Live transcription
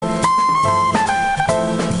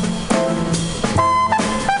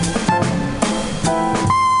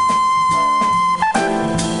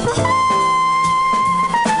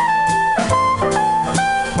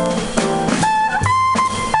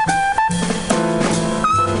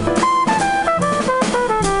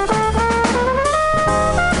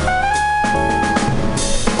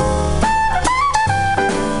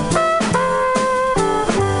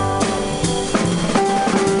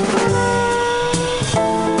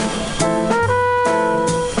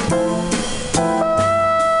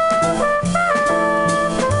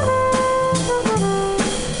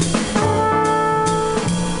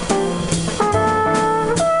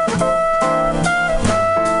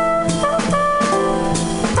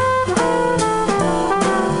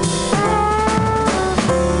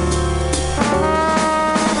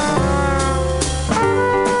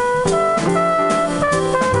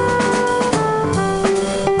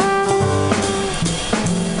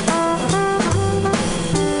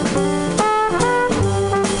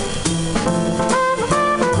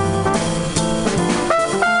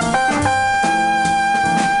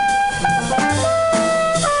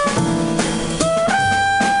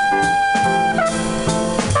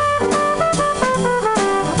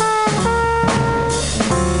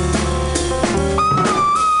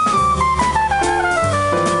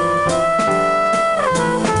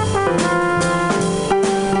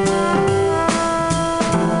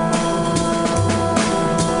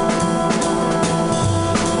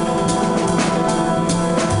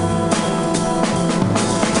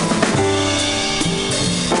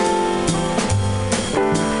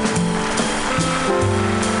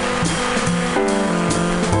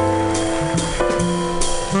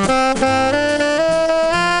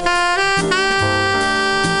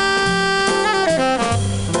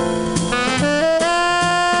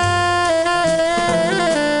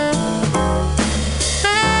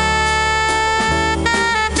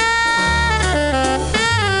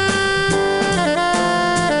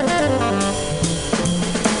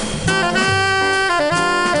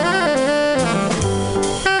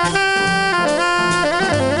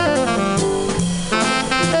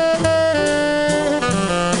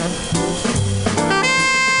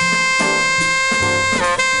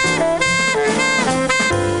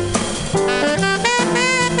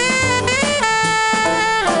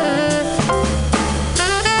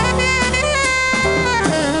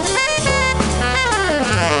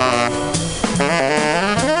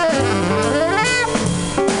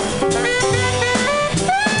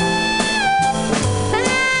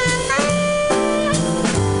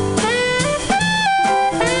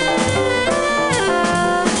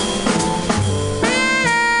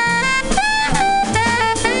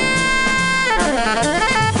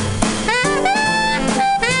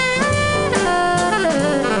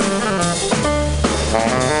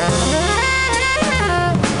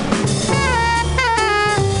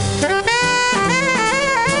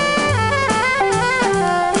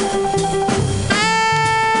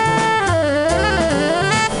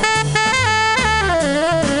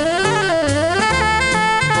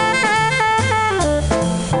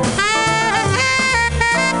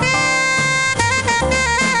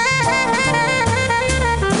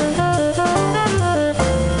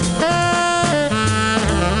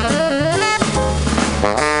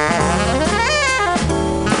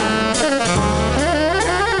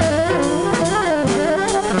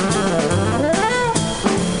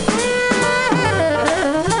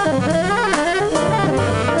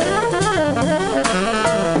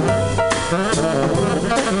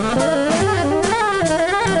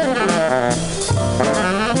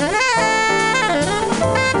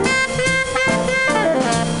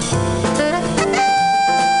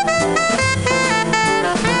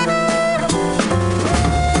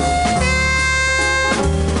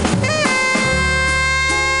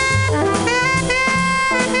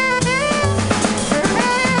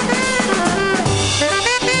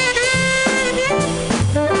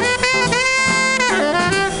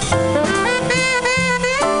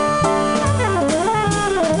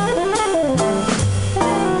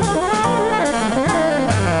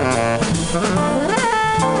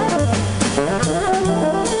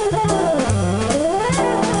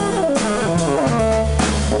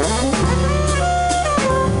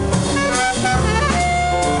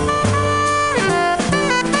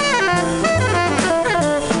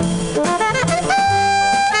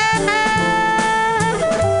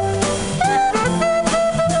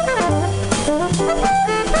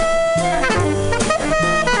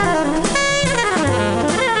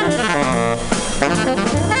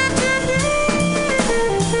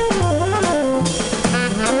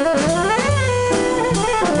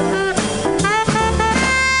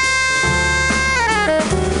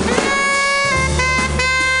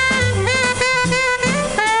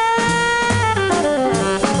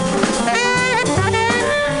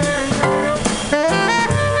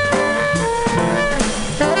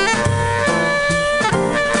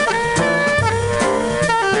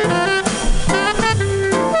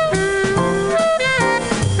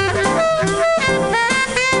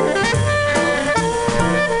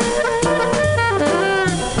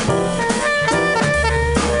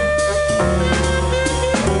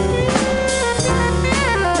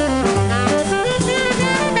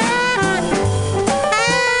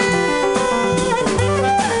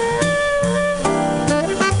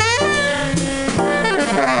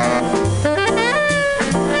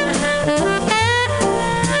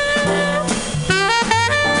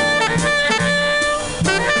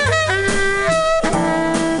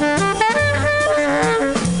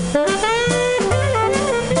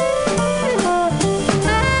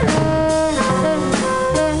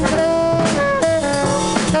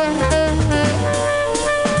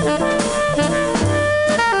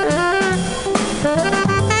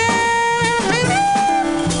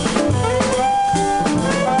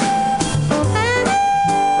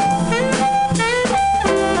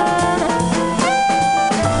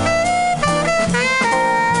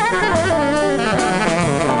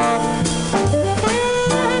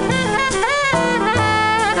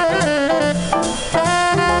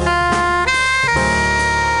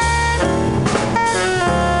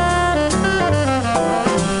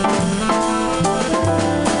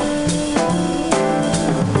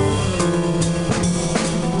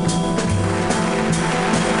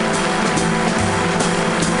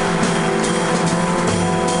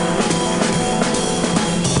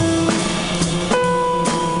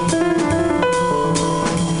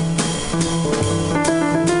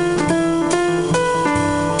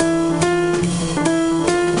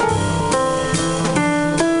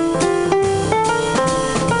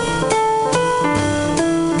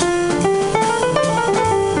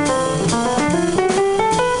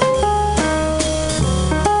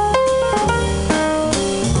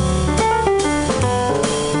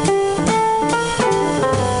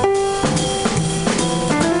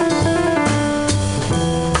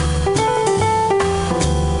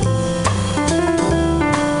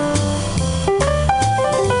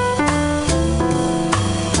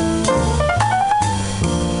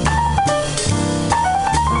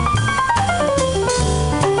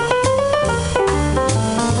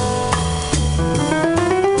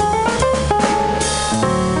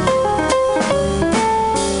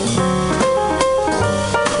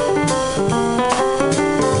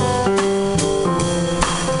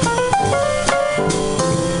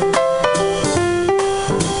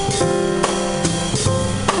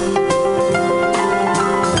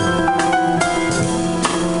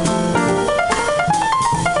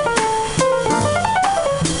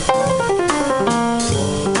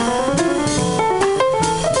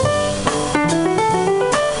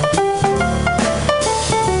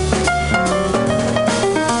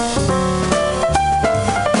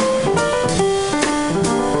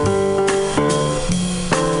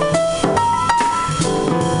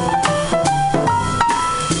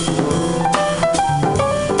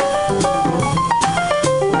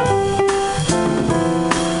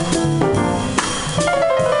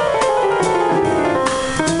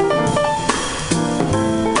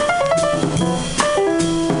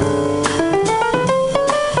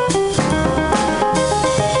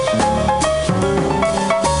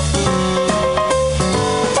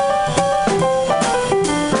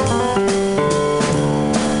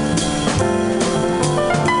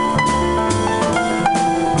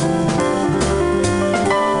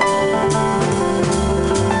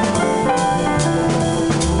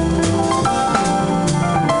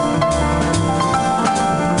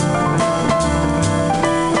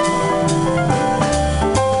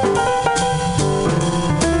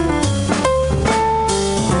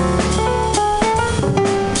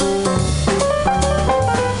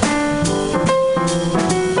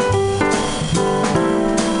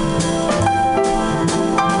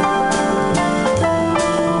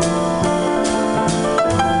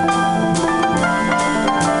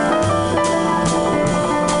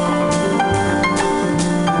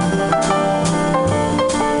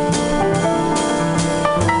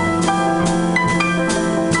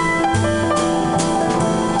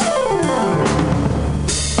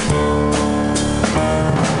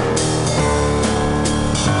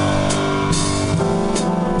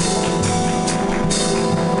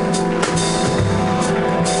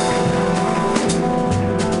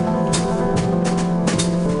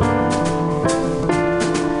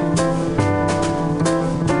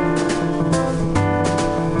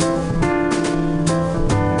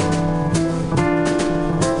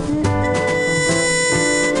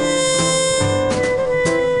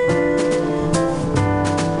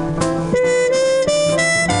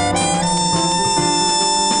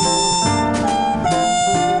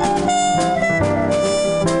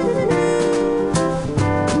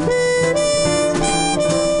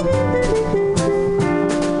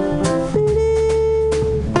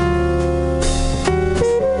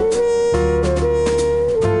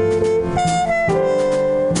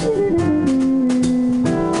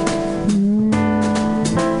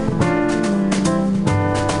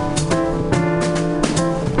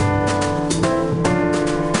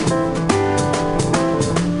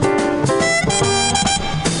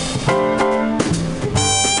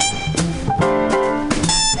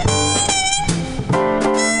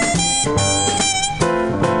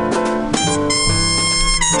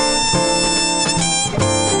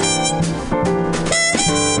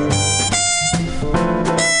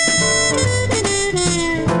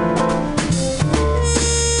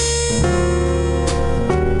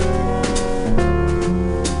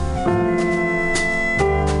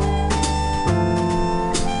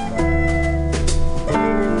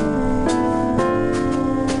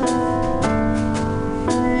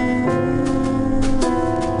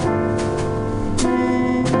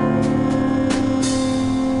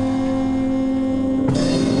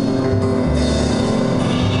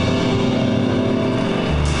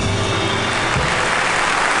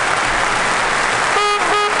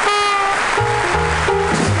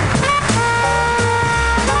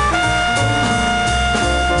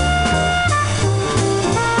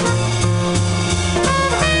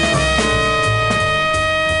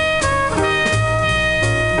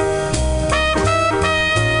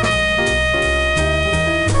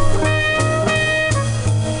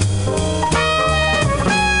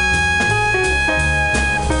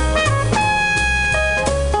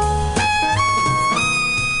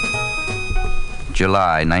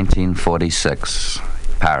July 1946,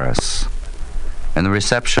 Paris. In the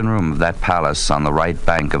reception room of that palace on the right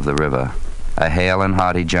bank of the river, a hale and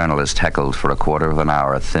hearty journalist heckled for a quarter of an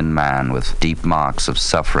hour a thin man with deep marks of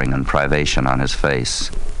suffering and privation on his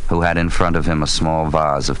face, who had in front of him a small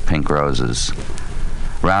vase of pink roses.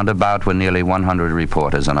 Round about were nearly 100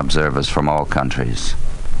 reporters and observers from all countries.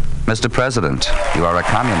 "Mr. President, you are a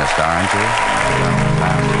communist, aren't you?"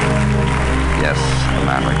 "Yes," the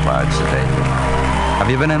man replied sedately. "Have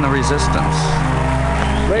you been in the resistance?"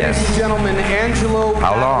 Ladies and gentlemen, Angelo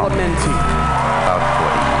How long? Badalamenti. About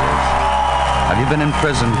 40 years. "Have you been in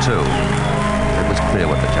prison, too?" It was clear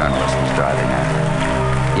what the journalist was driving at.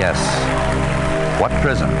 "Yes." "What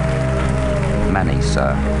prison?" "Many,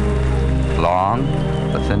 sir." "Long?"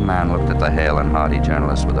 The thin man looked at the hale and hearty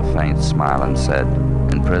journalist with a faint smile and said,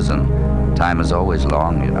 "In prison, time is always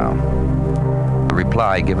long, you know." The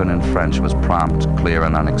reply, given in French, was prompt, clear,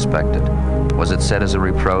 and unexpected. Was it said as a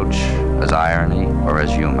reproach, as irony, or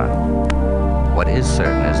as humor? What is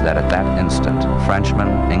certain is that at that instant, Frenchmen,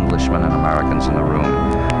 Englishmen, and Americans in the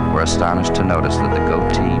room were astonished to notice that the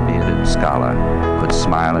goatee-bearded scholar could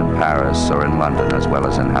smile in Paris or in London as well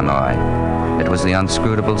as in Hanoi. It was the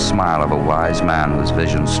unscrutable smile of a wise man whose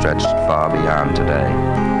vision stretched far beyond today.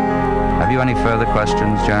 "Have you any further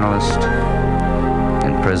questions, journalist?"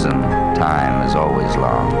 "In prison, time is always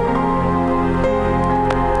long."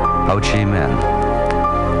 Ho Chi Minh,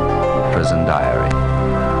 Prison Diary.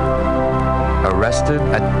 Arrested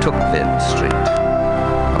at Tocqueville Street,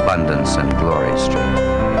 Abundance and Glory Street.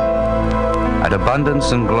 At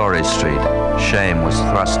Abundance and Glory Street, shame was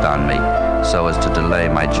thrust on me so as to delay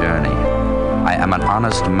my journey. I am an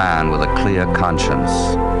honest man with a clear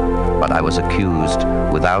conscience, but I was accused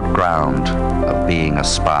without ground of being a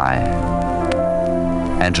spy.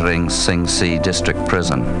 Entering Sing Si District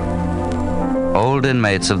Prison. Old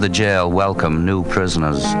inmates of the jail welcome new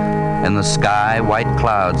prisoners. In the sky, white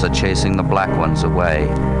clouds are chasing the black ones away.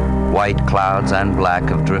 White clouds and black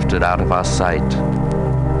have drifted out of our sight.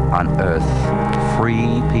 On earth,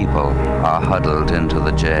 free people are huddled into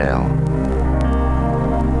the jail.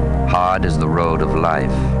 Hard is the road of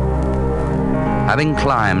life. Having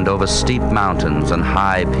climbed over steep mountains and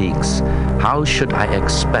high peaks, how should I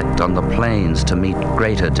expect on the plains to meet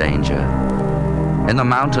greater danger? In the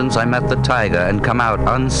mountains I met the tiger and come out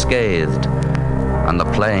unscathed. On the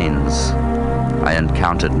plains, I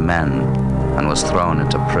encountered men and was thrown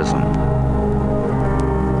into prison.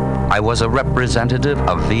 I was a representative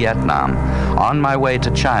of Vietnam, on my way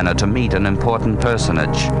to China to meet an important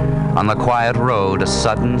personage. On the quiet road, a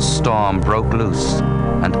sudden storm broke loose,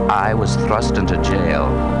 and I was thrust into jail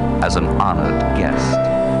as an honored guest.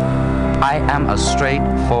 I am a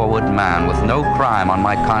straightforward man with no crime on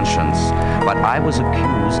my conscience, but I was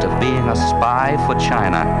accused of being a spy for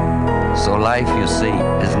China. So life, you see,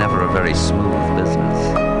 is never a very smooth business.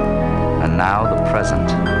 And now the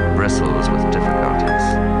present bristles with difficulties.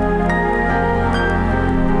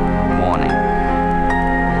 Morning.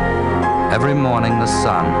 Every morning the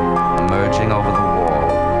sun, emerging over the wall,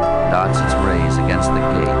 darts its rays against the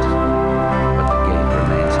gate, but the gate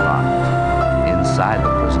remains locked. Inside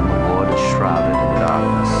the prison, the ward is shrouded in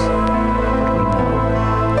darkness. But we know,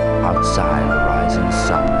 outside the rising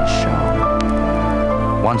sun is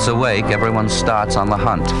shown. Once awake, everyone starts on the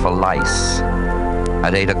hunt for lice.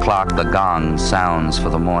 At 8 o'clock, the gong sounds for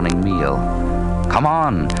the morning meal. Come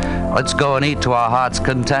on, let's go and eat to our heart's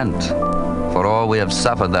content. For all we have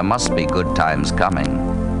suffered, there must be good times coming.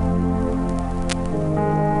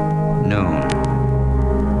 Noon.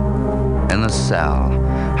 In the cell,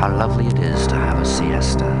 how lovely it is to have a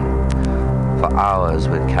siesta. For hours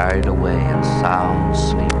we're carried away in sound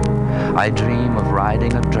sleep. I dream of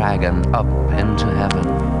riding a dragon up into heaven.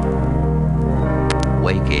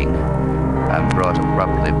 Waking, I'm brought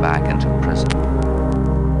abruptly back into prison.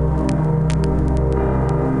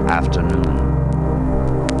 Afternoon.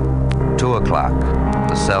 2 o'clock.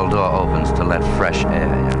 The cell door opens to let fresh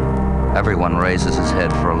air in. Everyone raises his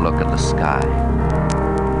head for a look at the sky.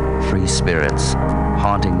 Free spirits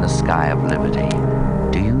haunting the sky of liberty.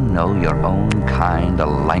 Do you know your own kind are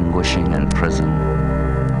languishing in prison?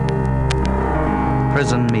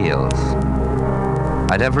 Prison meals.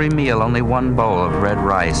 At every meal, only one bowl of red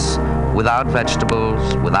rice, without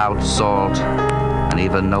vegetables, without salt, and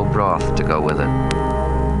even no broth to go with it.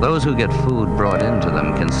 Those who get food brought into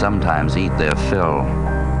them can sometimes eat their fill.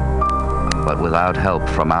 But without help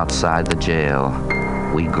from outside the jail,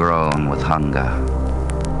 we groan with hunger.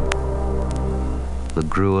 The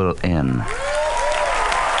Gruel Inn.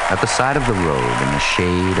 At the side of the road, in the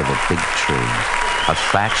shade of a big tree, a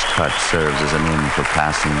thatched hut serves as an inn for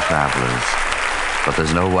passing travelers. But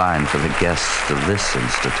there's no wine for the guests of this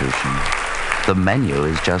institution. The menu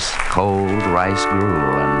is just cold rice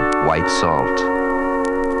gruel and white salt.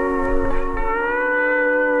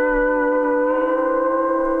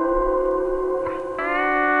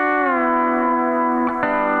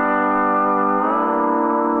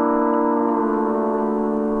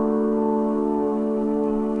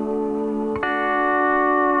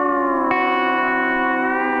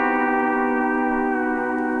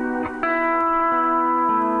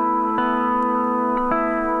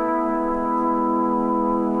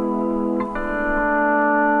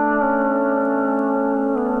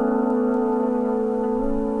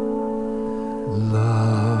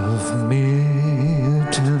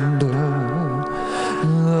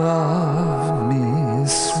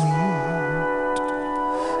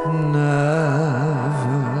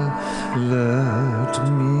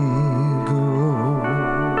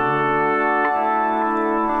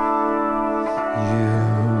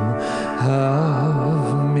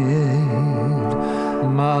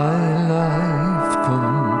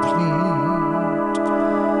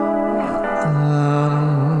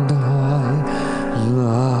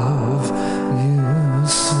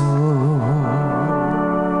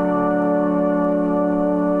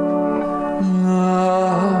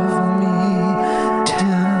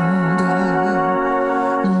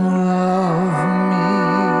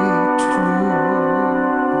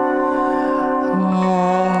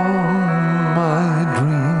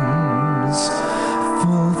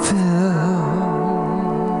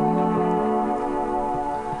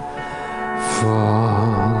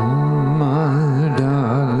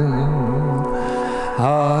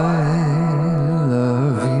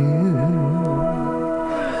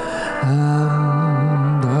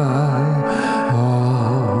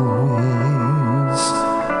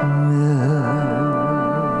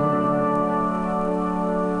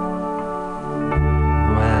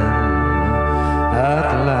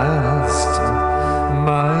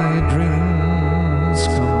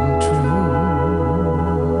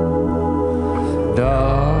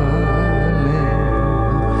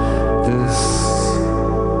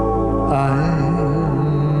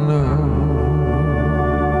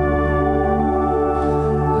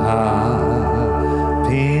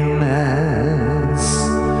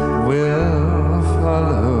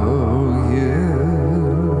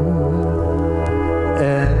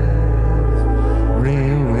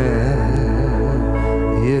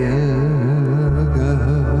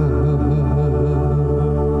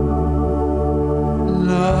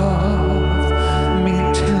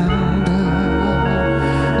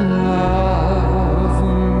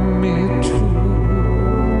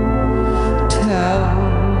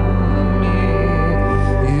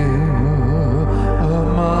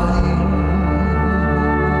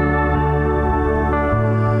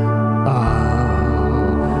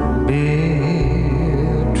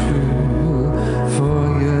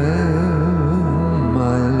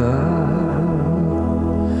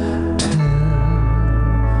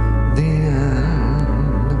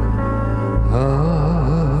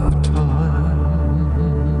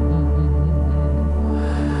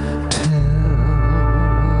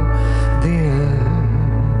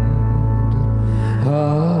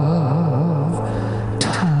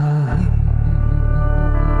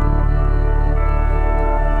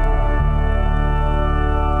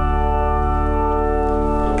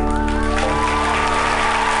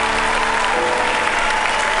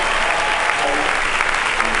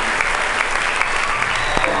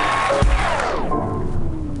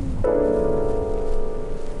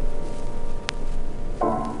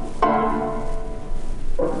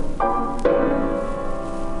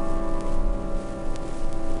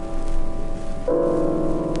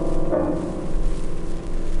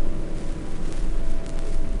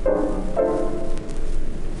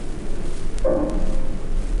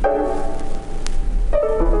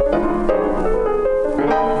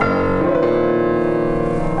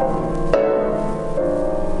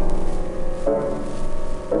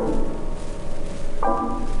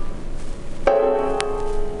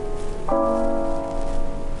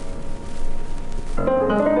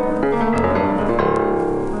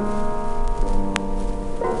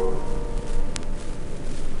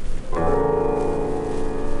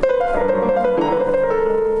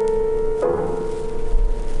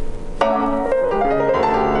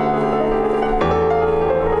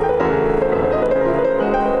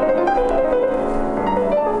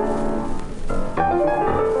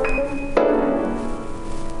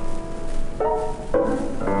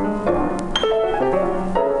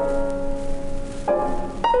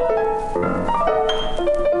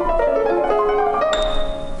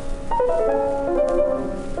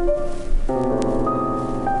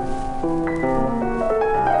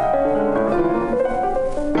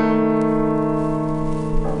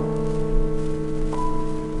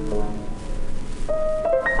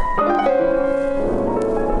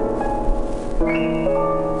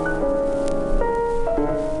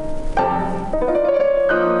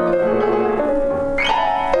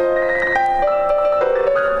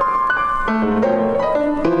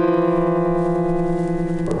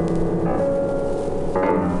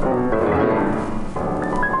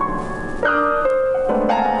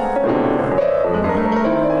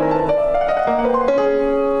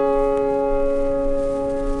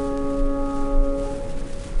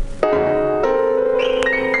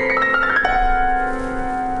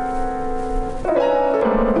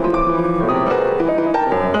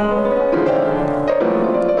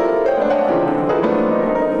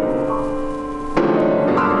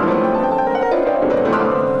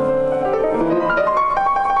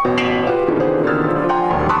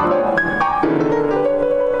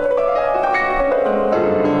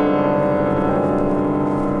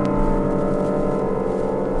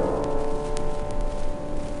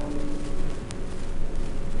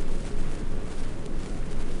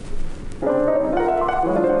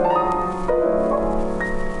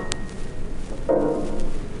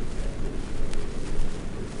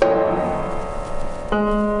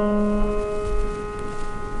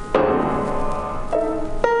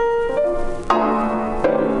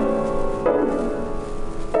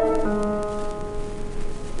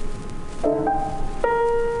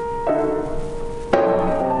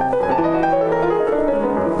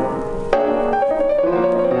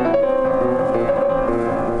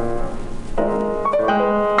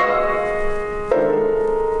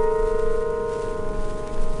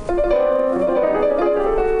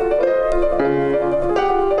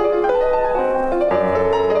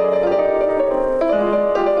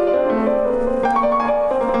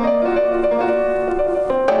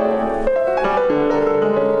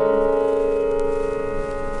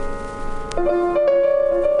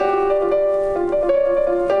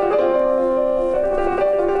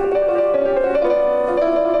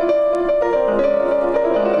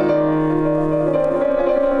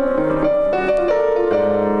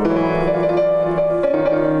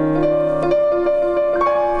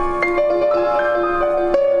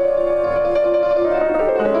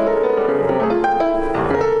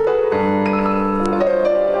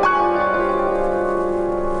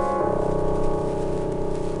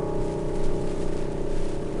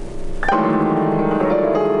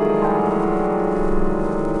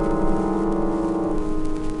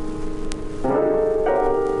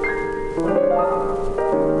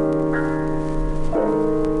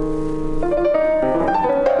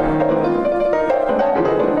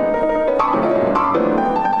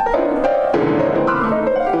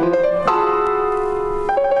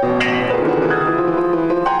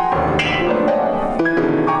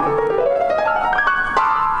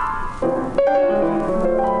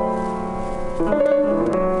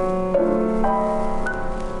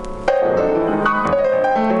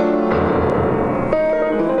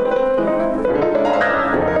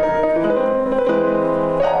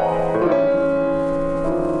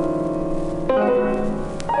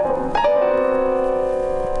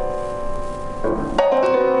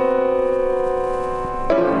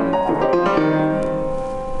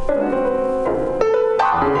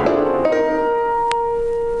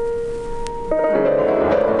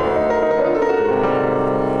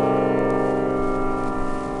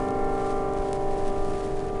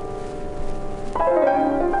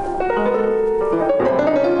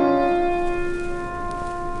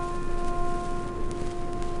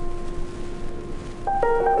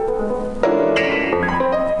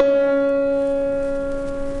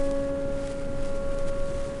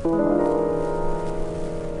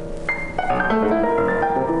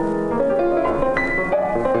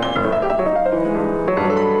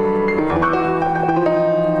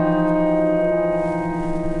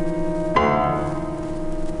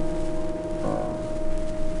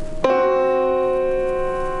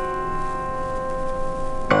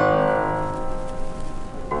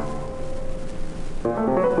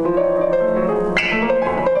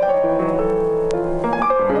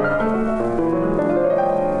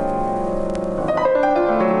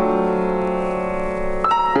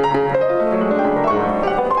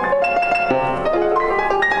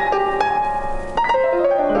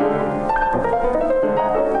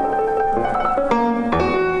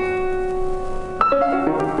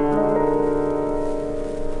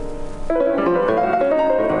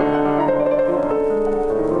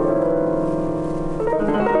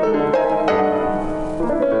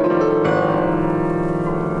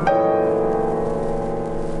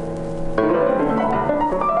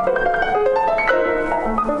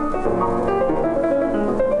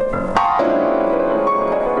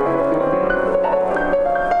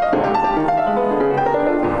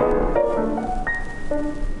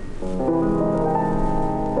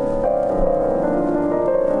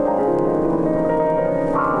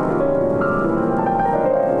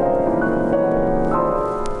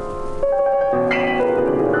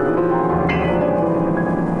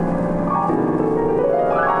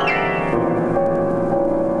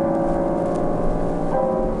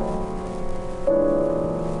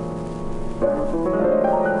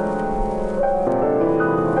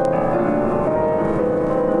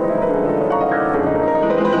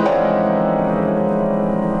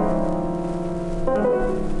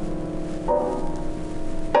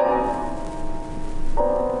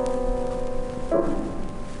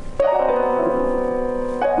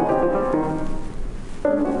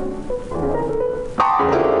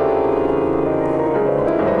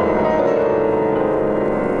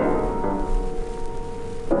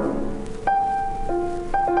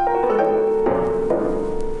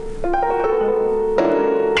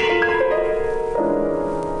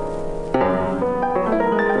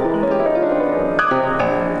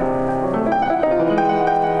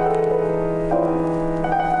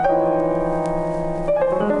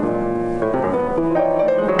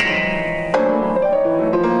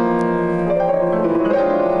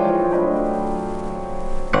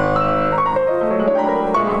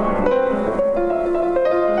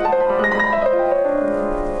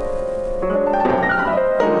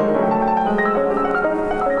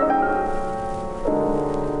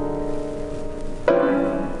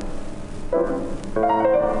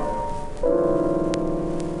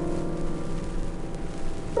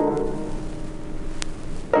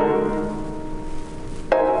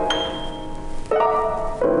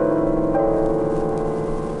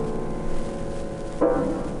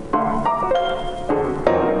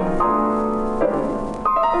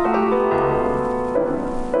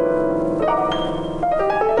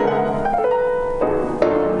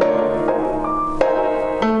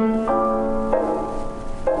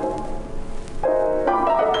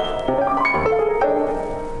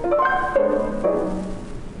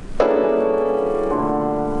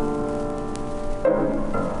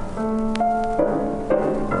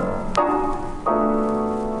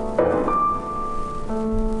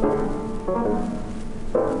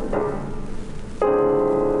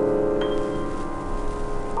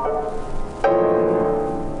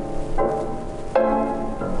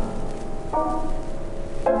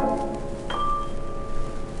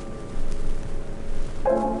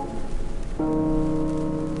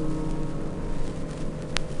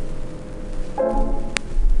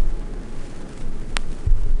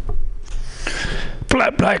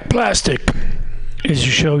 FlatBlackPlastic is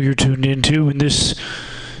your show you're tuned into in this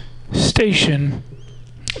station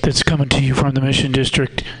that's coming to you from the Mission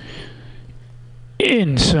District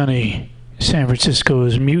in sunny San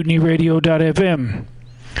Francisco's MutinyRadio.fm.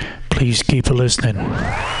 Please keep listening.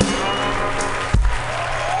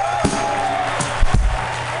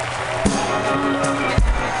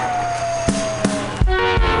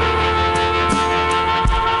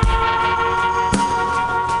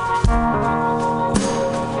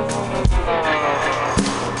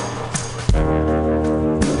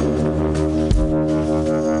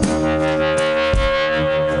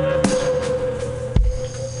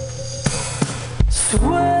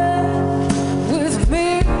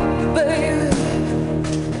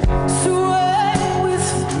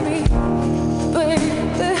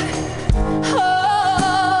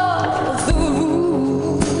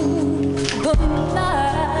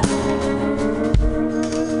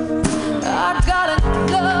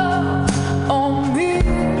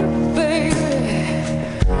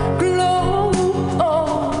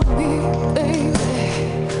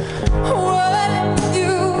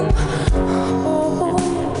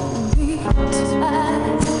 When you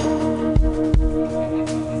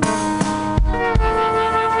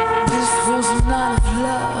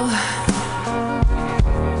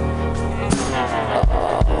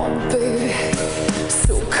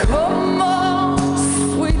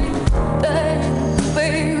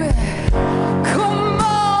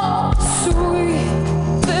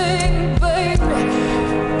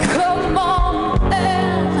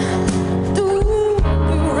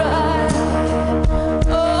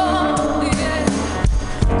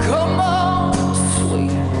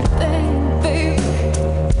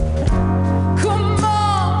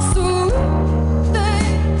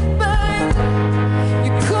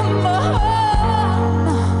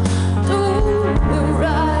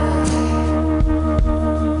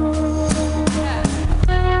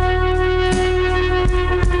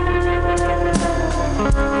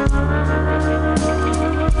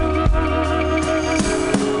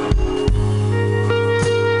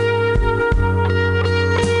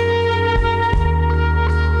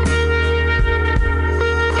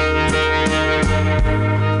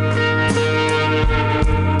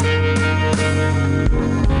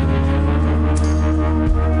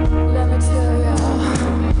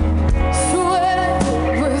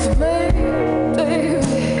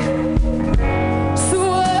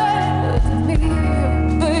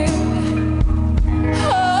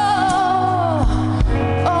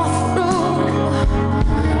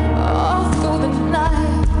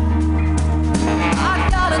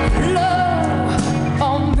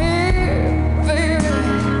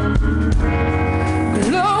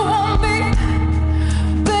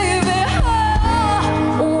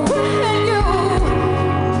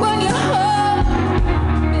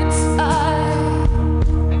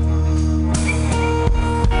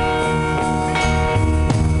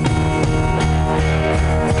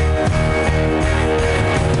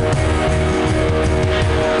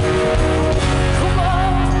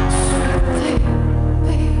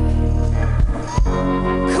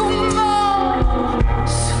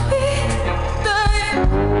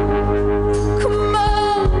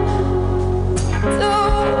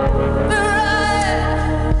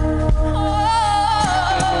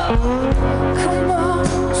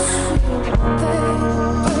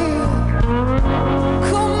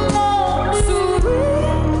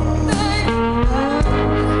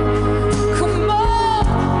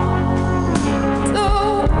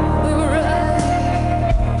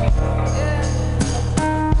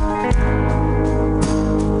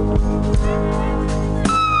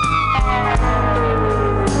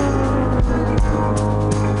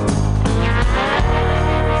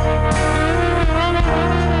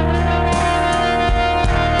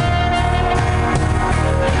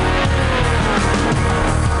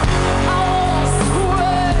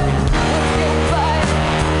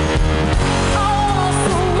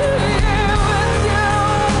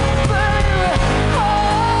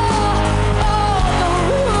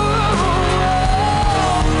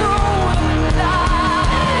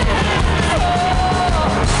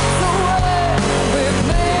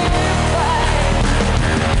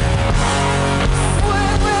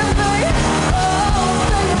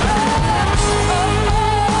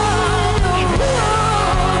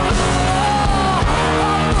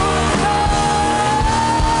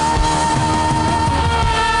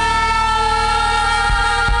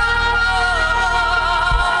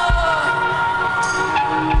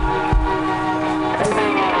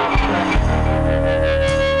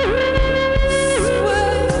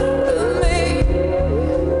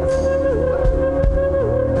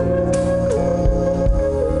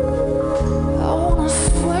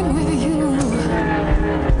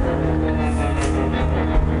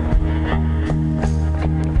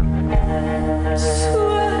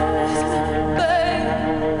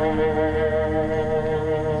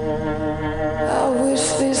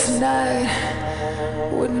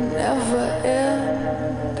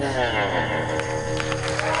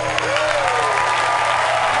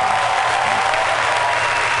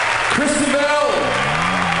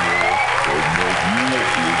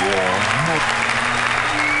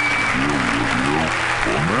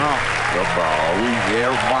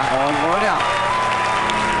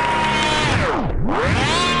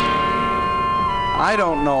I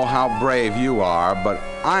don't know how brave you are, but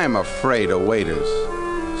I'm afraid of waiters.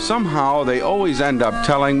 Somehow they always end up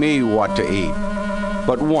telling me what to eat.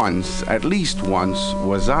 But once, at least once,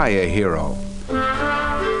 was I a hero.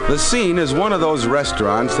 The Scene is one of those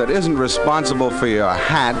restaurants that isn't responsible for your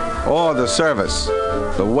hat or the service.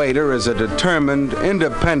 The waiter is a determined,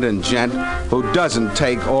 independent gent who doesn't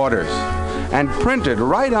take orders. And printed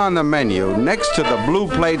right on the menu next to the blue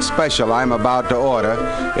plate special I'm about to order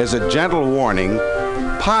is a gentle warning: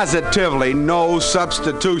 positively no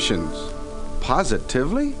substitutions.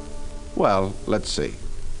 Positively? Well, let's see.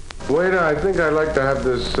 Waiter, I think I'd like to have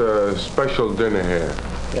this special dinner here.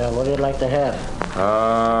 Yeah, what do you like to have?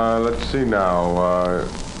 Let's see now.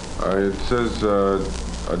 It says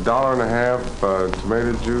 $1.50,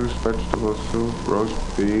 tomato juice, vegetable soup, roast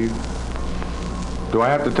beef. Do I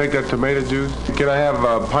have to take that tomato juice? Can I have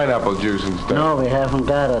pineapple juice instead? No, we haven't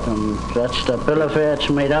got it. And that's the bill of fare. It's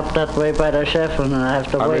made up that way by the chef, and I have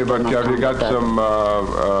to wait. But have you got some,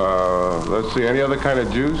 let's see, any other kind of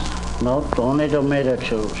juice? No, only tomato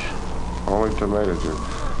juice. Only tomato juice.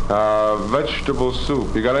 Vegetable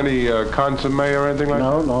soup. You got any consomme or anything like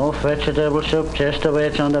that? No, vegetable soup, just the way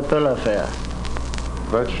it's on the bill of fare.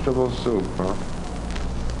 Vegetable soup, huh?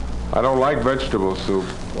 I don't like vegetable soup.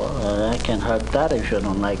 Well, I can help that if you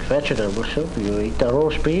don't like vegetable soup. You eat the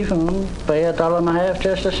roast beef and pay $1.50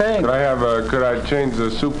 just the same. Could I change the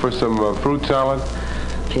soup for some fruit salad?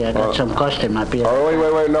 See, I got some custom up here. Oh,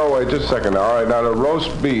 wait, just a second. All right, now the roast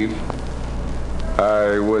beef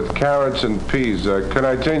with carrots and peas. Can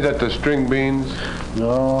I change that to string beans?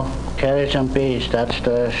 No, carrots and peas, that's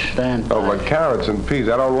the standby. Oh, but carrots and peas.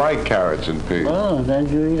 I don't like carrots and peas. Oh, then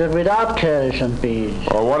you eat it without carrots and peas.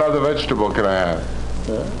 Oh, what other vegetable can I have?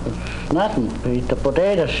 Nothing. You eat the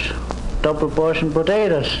potatoes. Double portion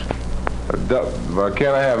potatoes.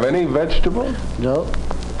 Can't I have any vegetable? No.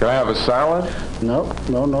 Can I have a salad? No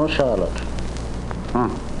salad.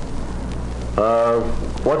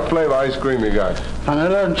 What flavor ice cream you got?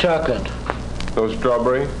 Vanilla and chocolate. No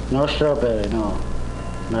strawberry? No strawberry, no.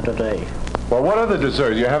 Not today. Well, what other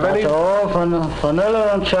dessert? You have any? That's all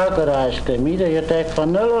vanilla and chocolate ice cream. Either you take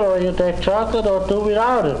vanilla or you take chocolate or do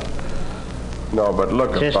without it. No, but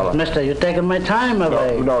look, fella. Mister, you're taking my time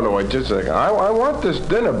away. No, wait, just a second. I want this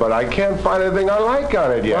dinner, but I can't find anything I like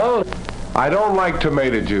on it yet. Well, I don't like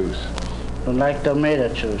tomato juice. You don't like tomato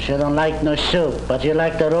juice. You don't like no soup, but you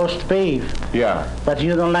like the roast beef. Yeah. But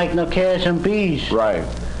you don't like no carrots and peas. Right.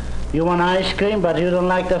 You want ice cream, but you don't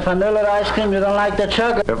like the vanilla ice cream. You don't like the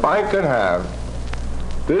chocolate. If I could have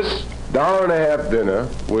this $1.50 dinner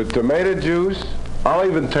with tomato juice, I'll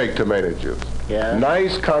even take tomato juice. Yeah.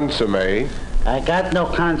 Nice consomme. I got no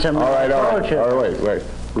consomme. All right, wait.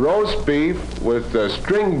 Roast beef with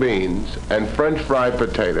string beans and French fried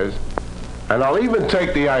potatoes, and I'll even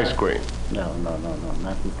take the ice cream. No,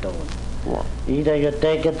 nothing doing. What? Either you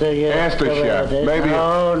take it or you... Ask the chef. Maybe...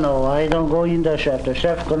 No, I don't go in the chef. The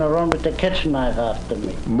chef's gonna run with the kitchen knife after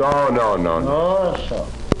me. No. Oh, so.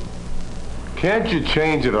 Can't you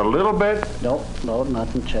change it a little bit? No,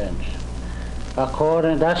 nothing changed.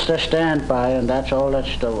 That's the standby, and that's all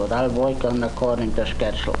that's do it. I'll work on according to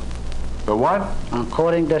schedule. The what?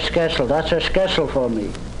 According to schedule. That's a schedule for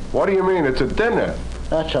me. What do you mean? It's a dinner.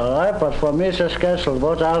 That's all right, but for me it's a schedule.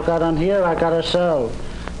 What I've got on here, I gotta sell.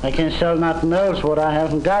 I can't sell nothing else what I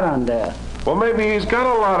haven't got on there. Well, maybe he's got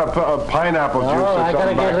a lot of pineapple juice or something I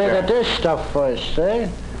gotta get rid there. of this stuff first, eh?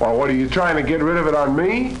 Well, what, are you trying to get rid of it on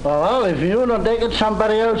me? Well, if you don't take it,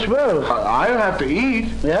 somebody else will. I don't have to eat.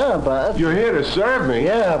 Yeah, but... You're here to serve me.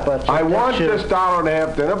 Yeah, but... I want this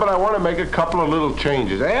 $1.50 dinner, but I want to make a couple of little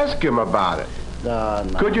changes. Ask him about it. No.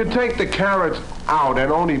 Could you take the carrots out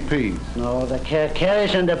and only peas? No, the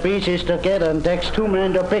carrots and the peas is together, and takes 2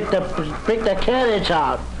 men to pick the carrots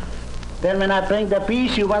out. Then when I bring the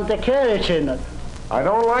peas, you want the carrots in it. I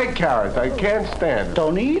don't like carrots. I can't stand it.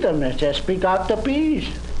 Don't eat them. Just pick out the peas.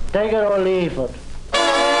 Take it or leave it.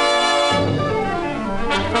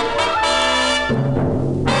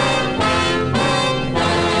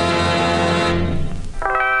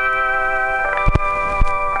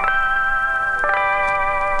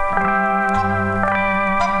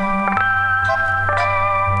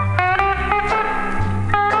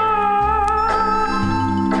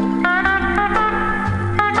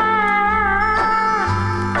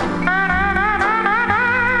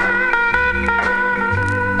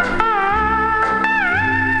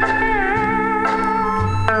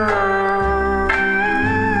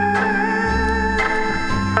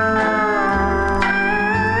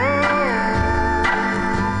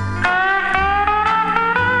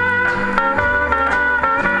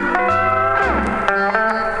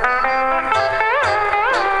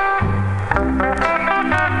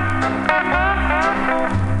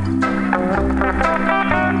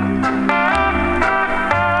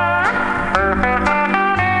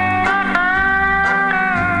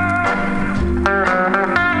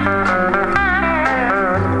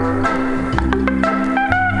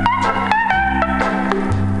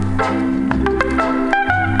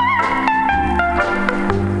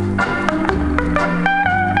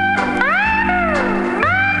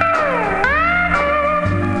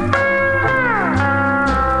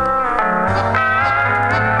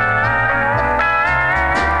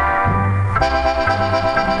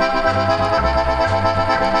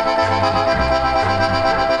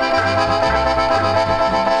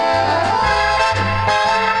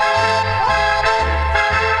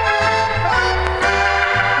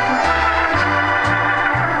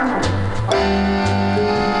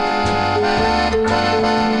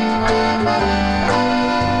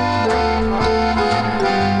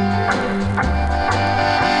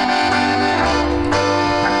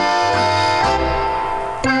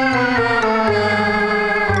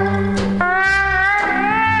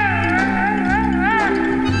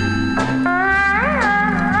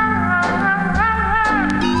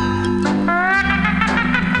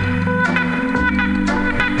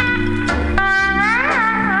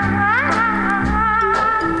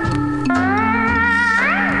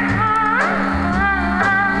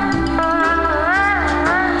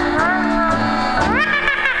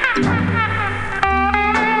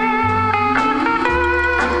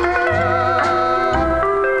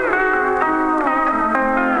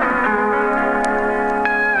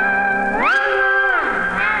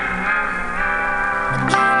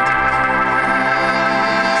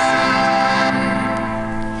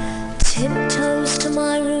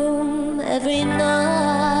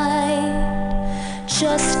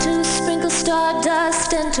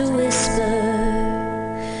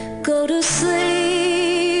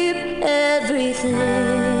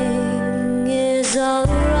 everything is alright.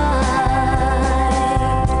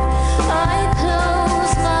 I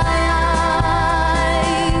close my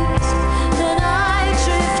eyes, then I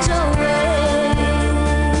drift away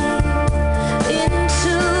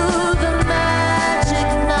into the magic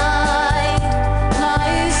night.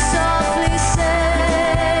 I softly say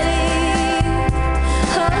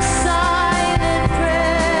a silent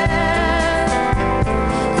prayer,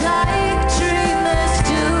 like dreamers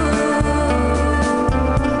do.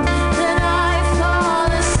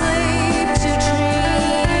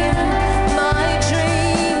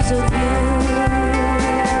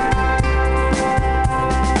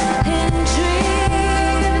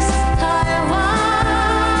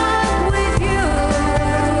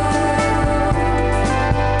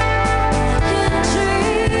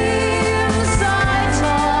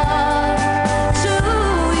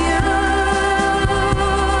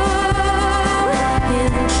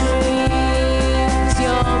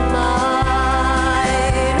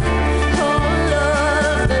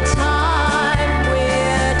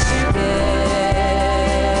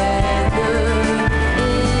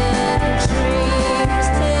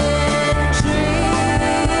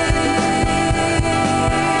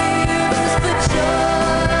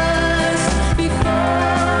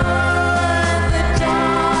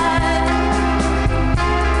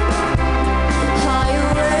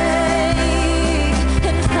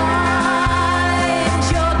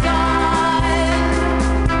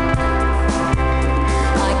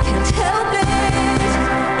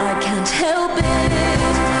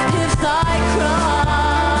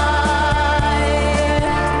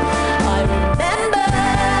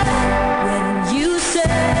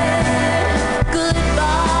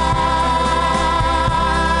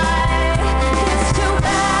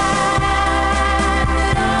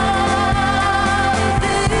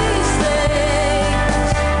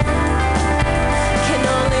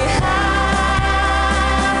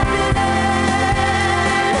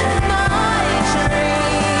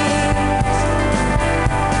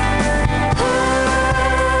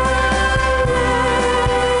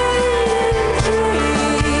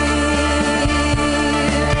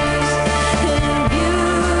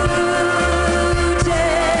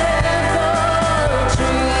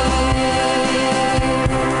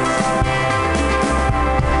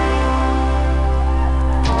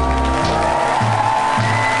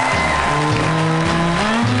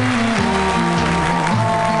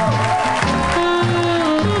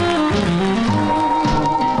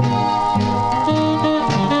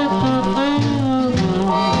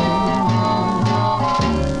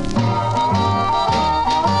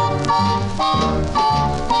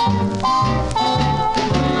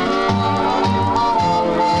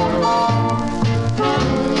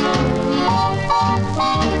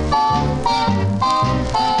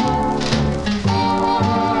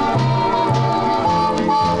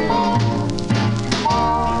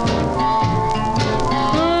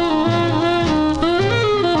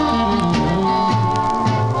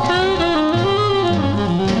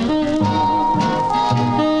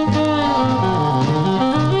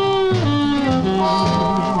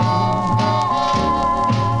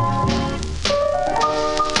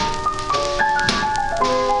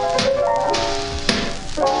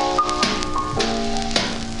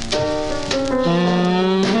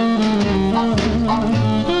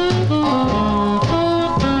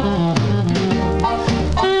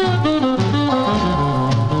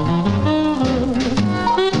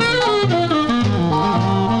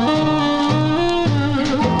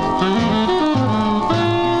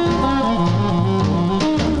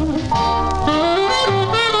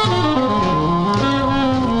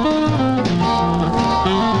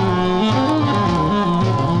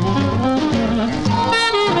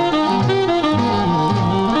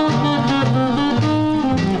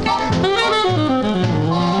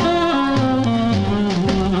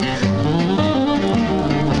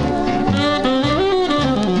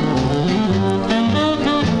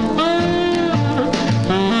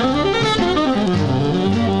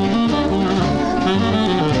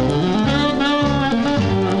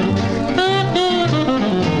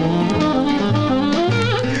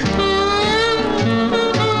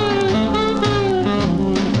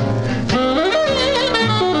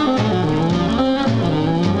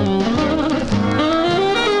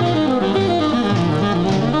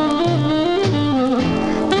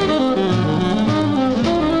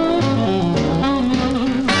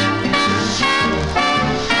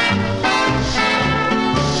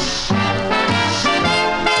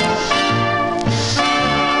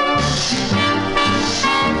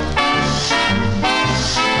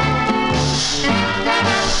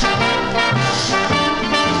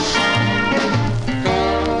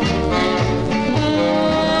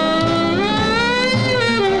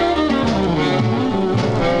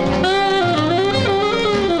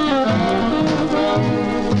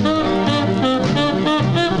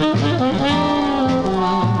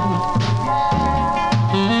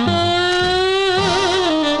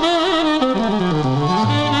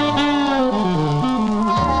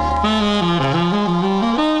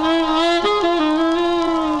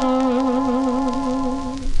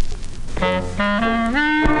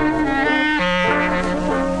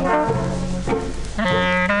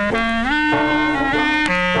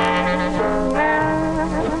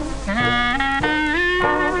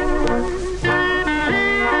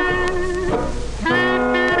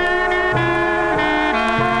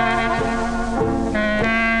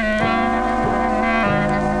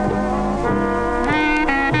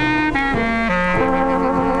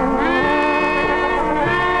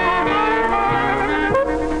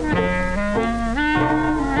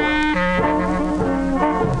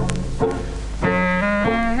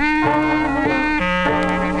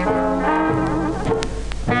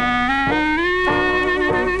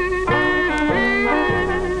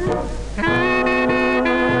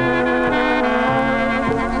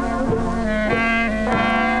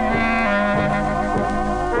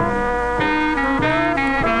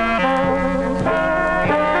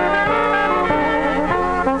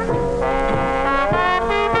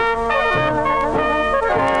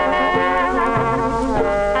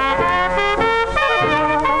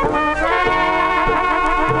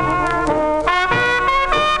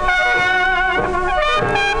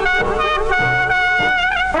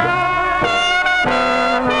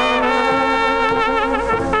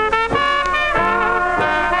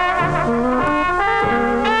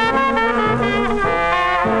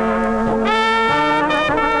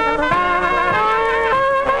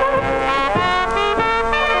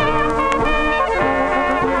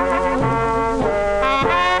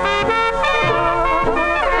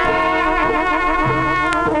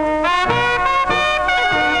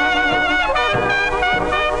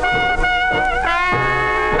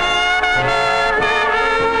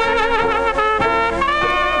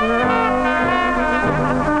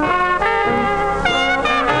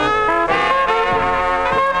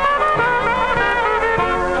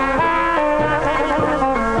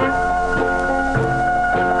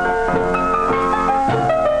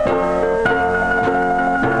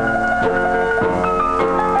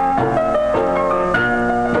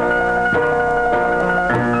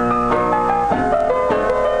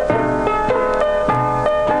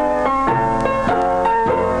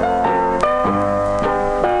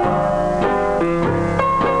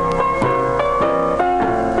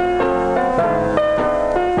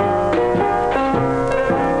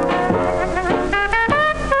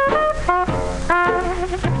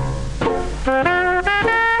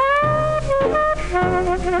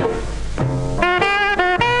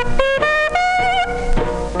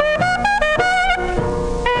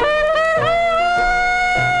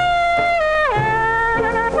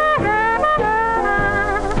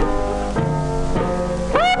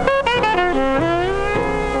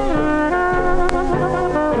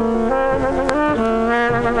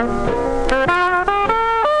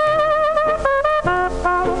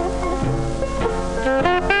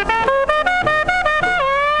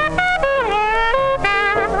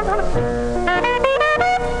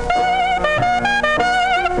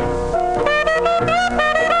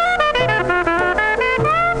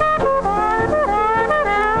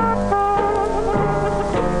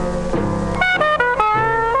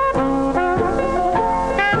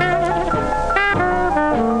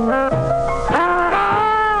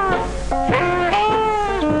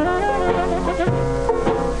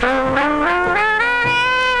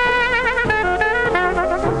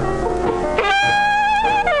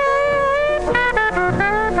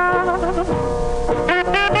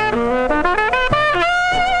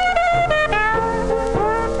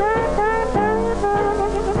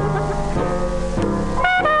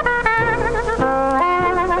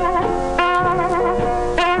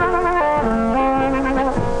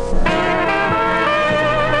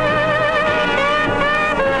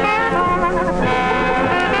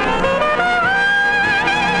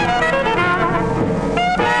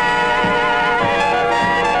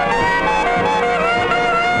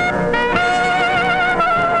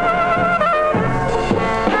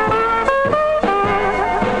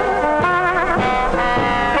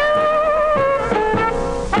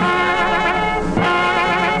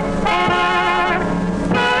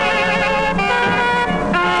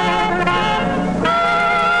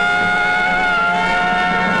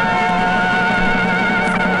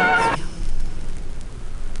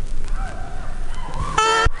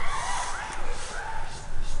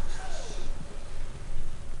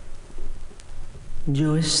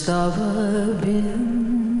 Yo estaba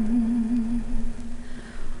bien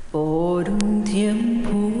por un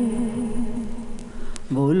tiempo,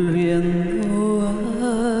 volviendo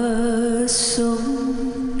a sonreír.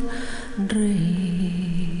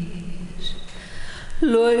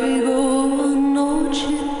 Luego anoche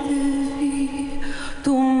te vi,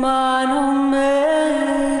 tu mano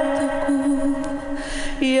me tocó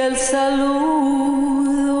y el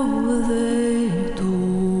saludo de tu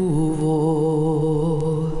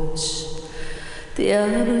voz. Te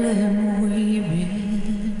hablé muy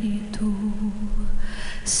bien y tú,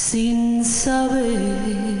 sin saber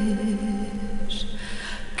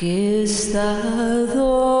que he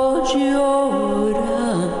estado llorando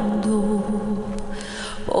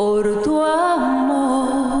por tu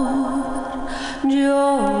amor,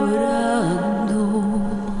 llorando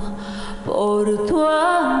por tu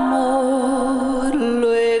amor.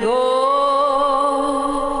 Luego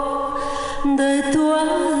de tu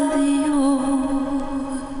adiós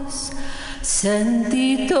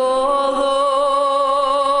sentí todo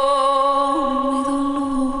mi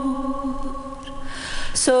dolor,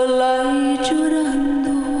 sola y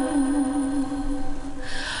llorando,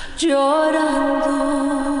 llorando,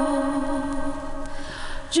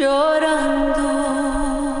 llorando,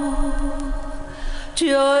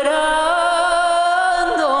 llorando.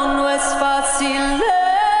 No es fácil de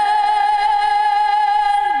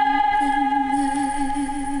entender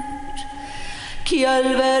que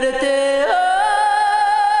al verte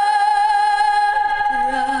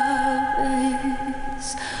otra vez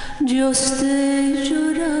yo esté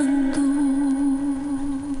llorando.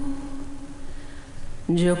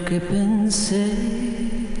 Yo que pensé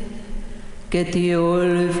que te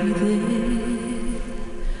olvidé,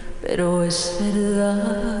 pero es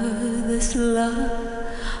verdad, es la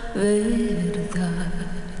verdad,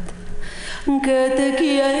 que te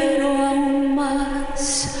quiero aún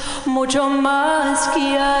más, mucho más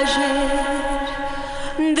que ayer.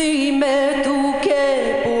 Dime tú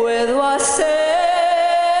qué puedo hacer.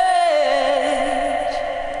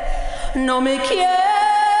 No me quieres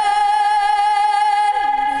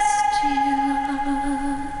ya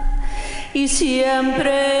y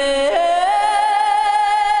siempre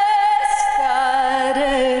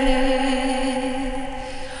estaré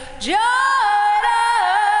llorando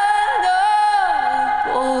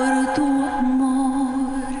por tu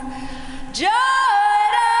amor, llorando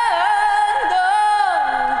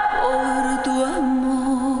por tu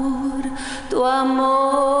amor. Tu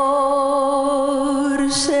amor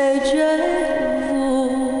se llevó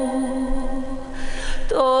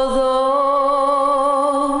todo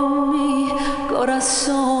mi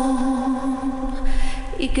corazón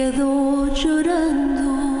y quedó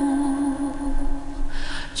llorando,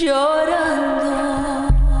 llorando,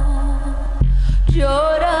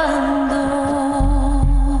 llorando,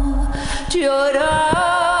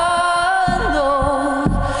 llorando,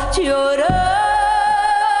 llorando,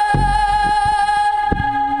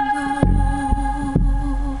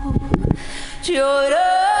 llorando.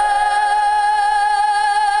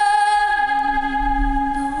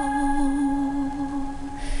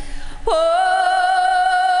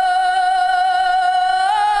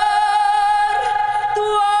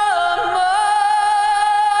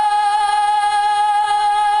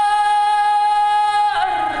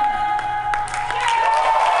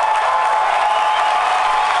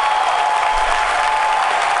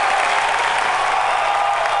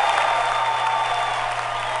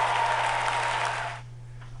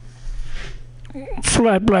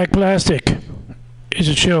 Flat Black Plastic is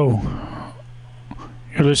a show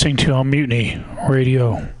you're listening to on Mutiny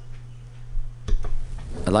Radio.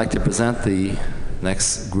 I'd like to present the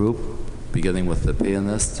next group, beginning with the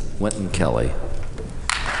pianist, Wynton Kelly.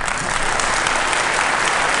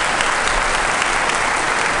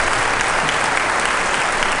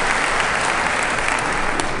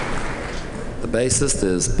 The bassist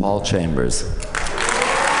is Paul Chambers.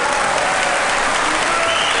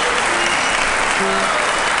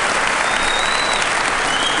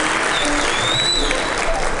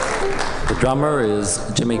 The drummer is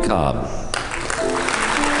Jimmy Cobb.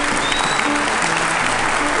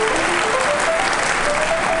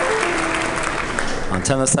 On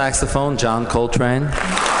tenor saxophone, John Coltrane.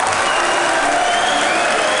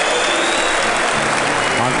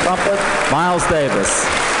 On trumpet, Miles Davis.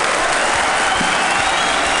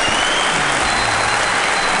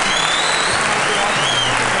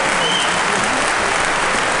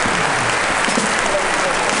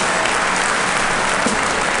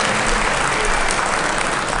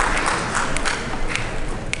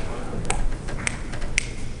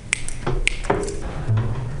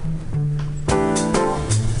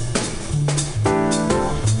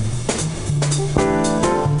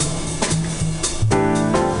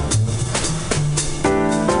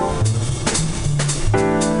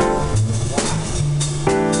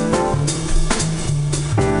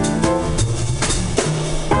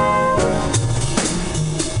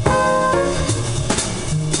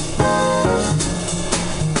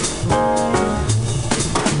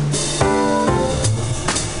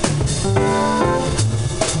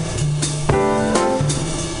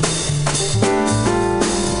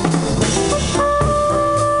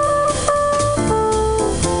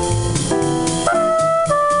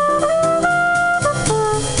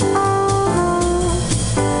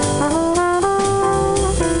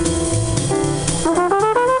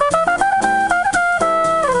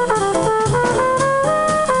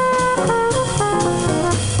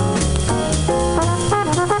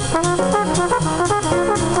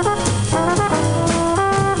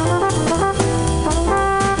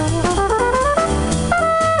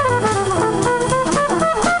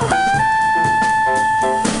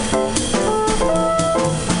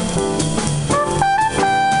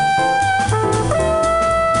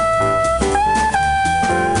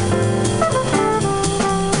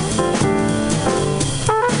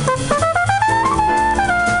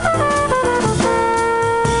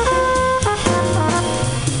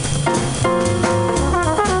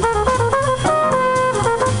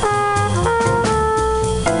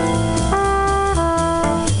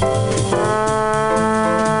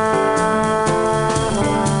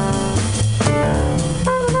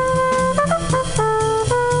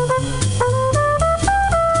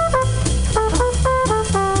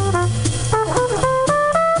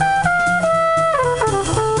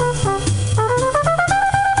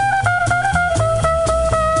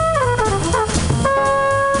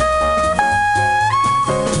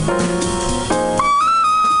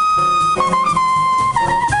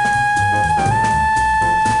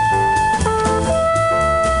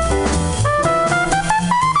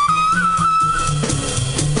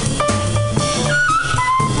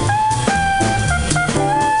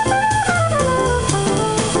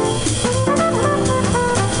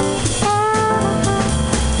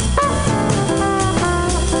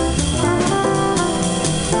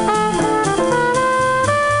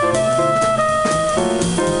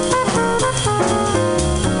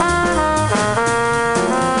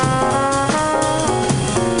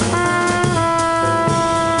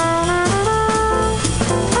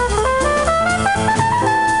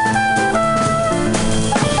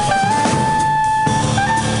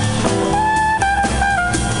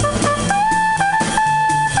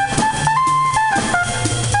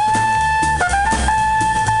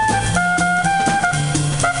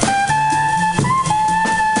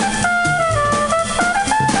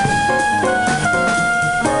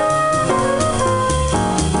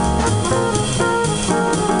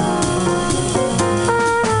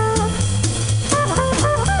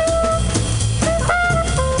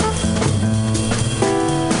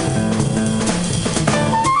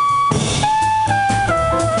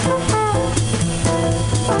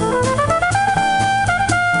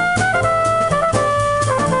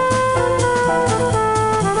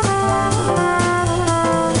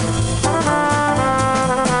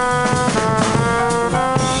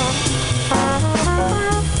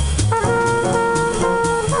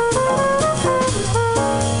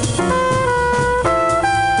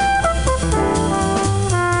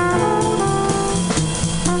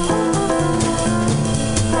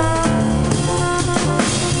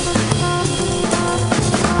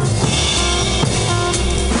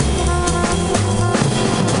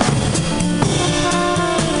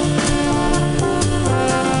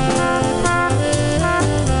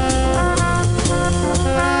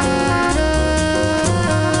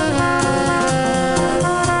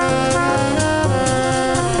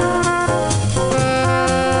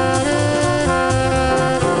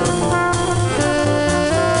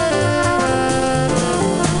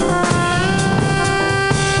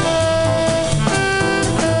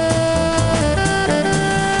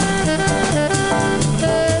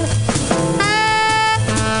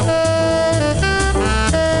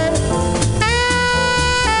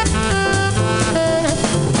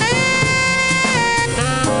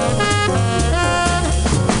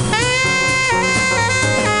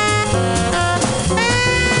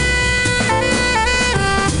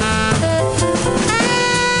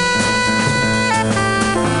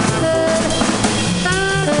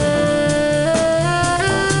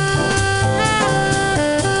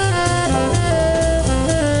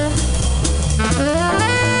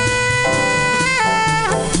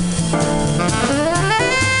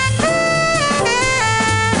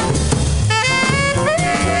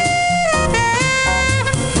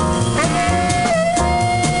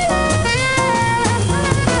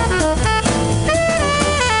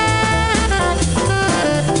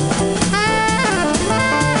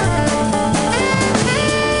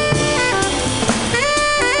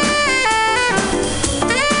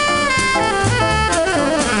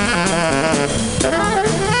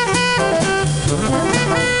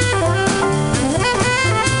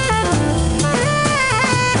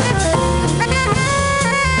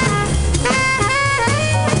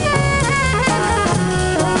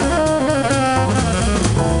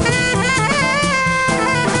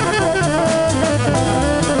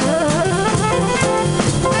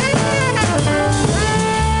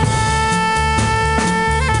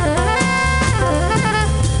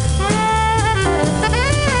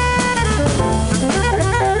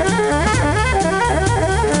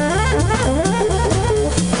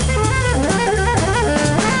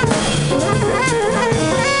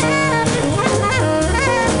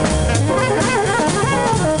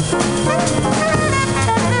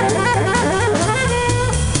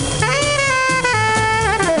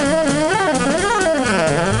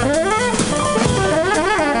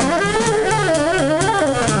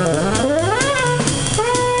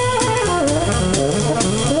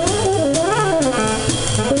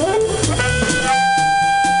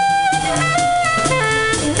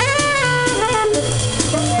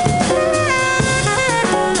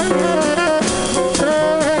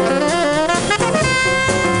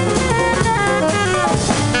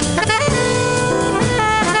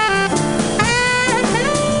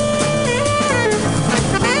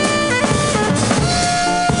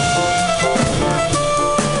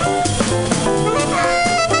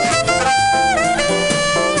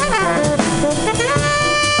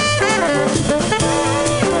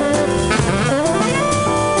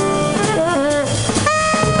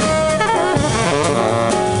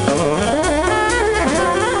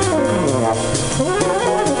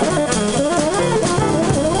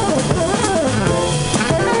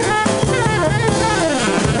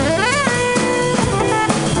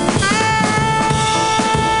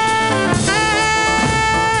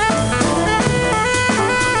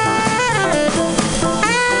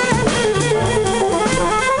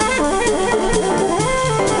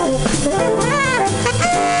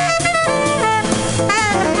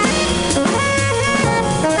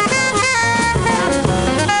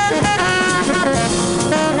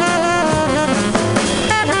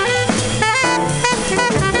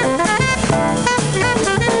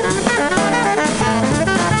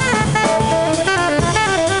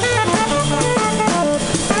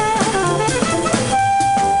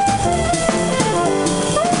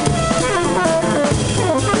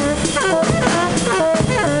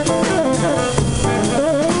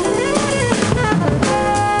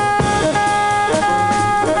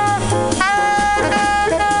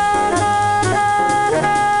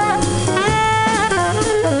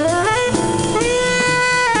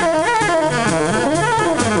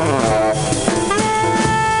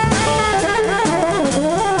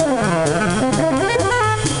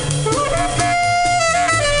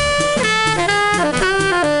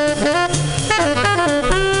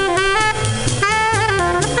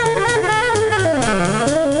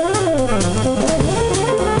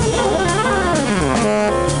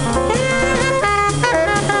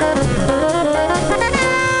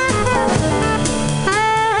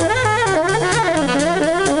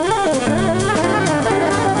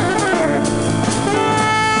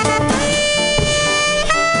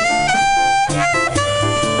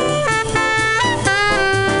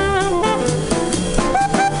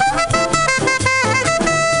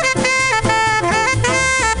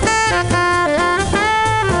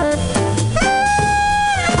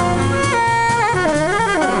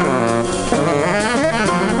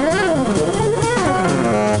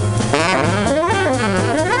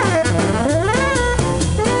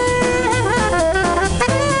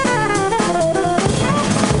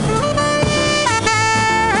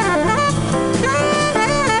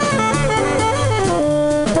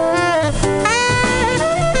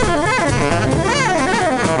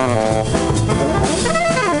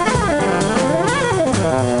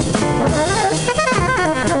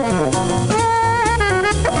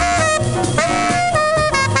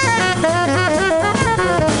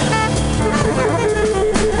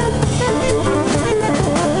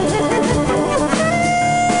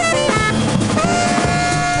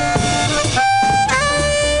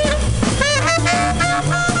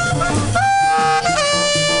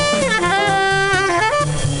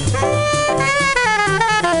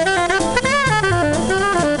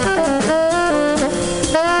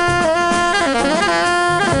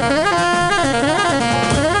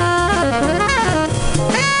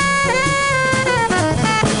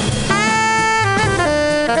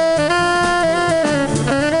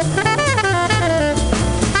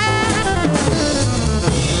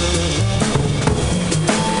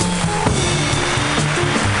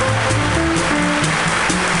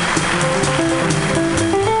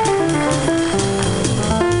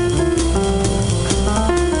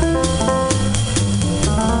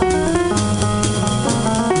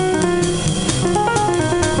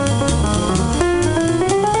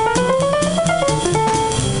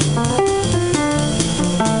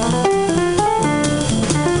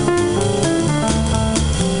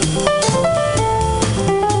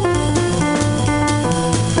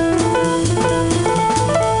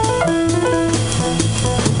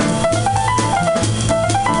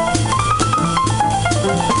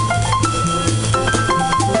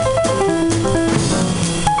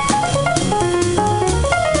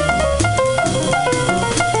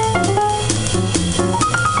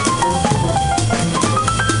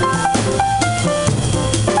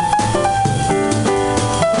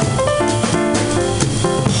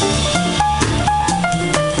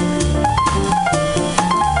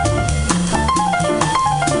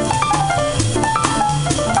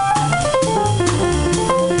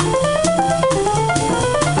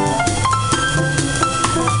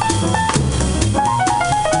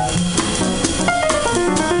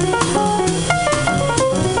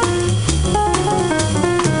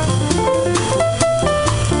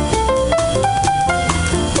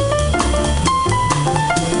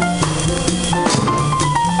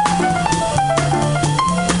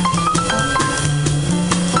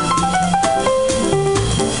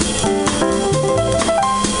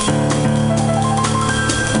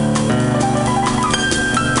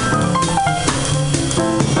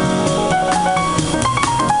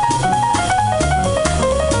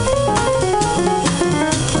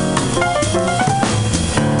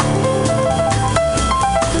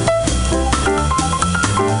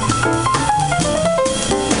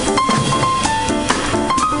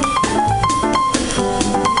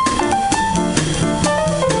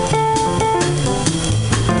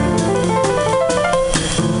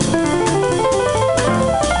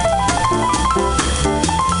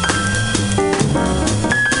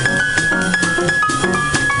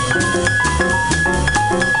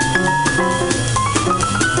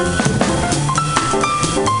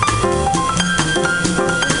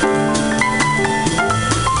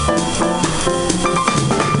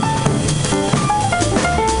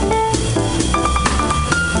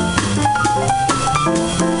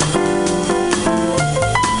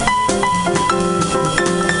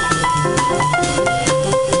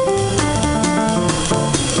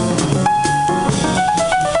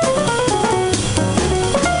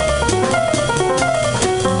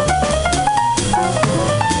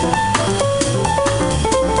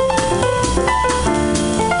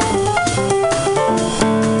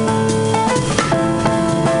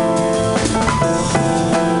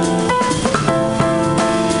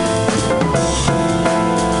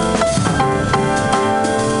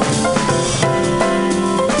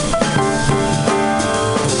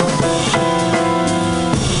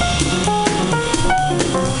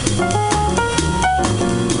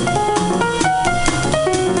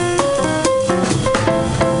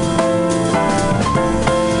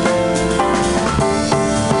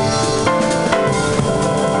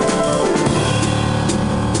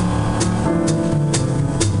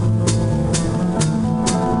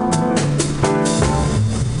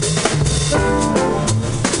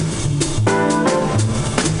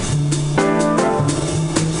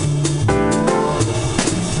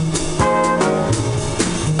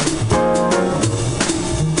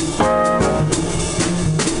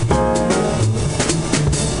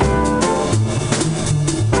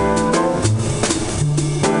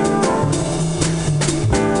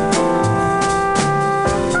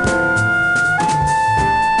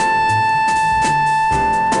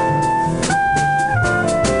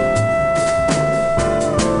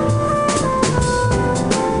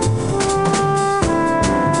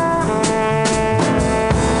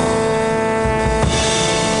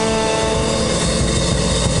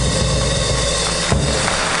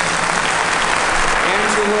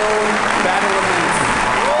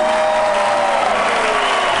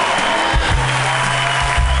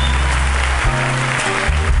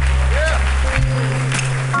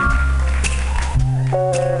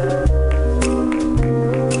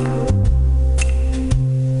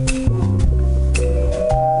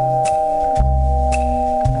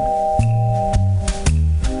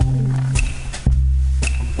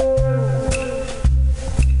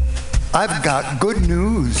 I've got good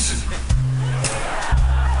news.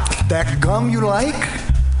 That gum you like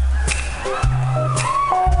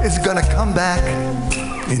is gonna come back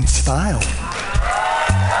in style.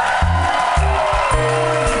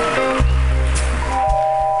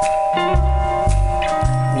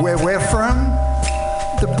 Where we're from,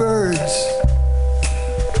 the birds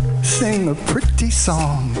sing a pretty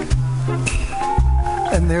song,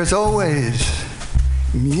 and there's always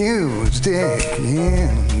music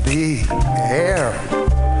in the air.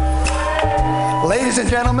 Ladies and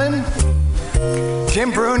gentlemen,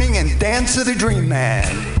 Jim Bruning and Dance of the Dream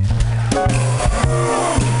Man.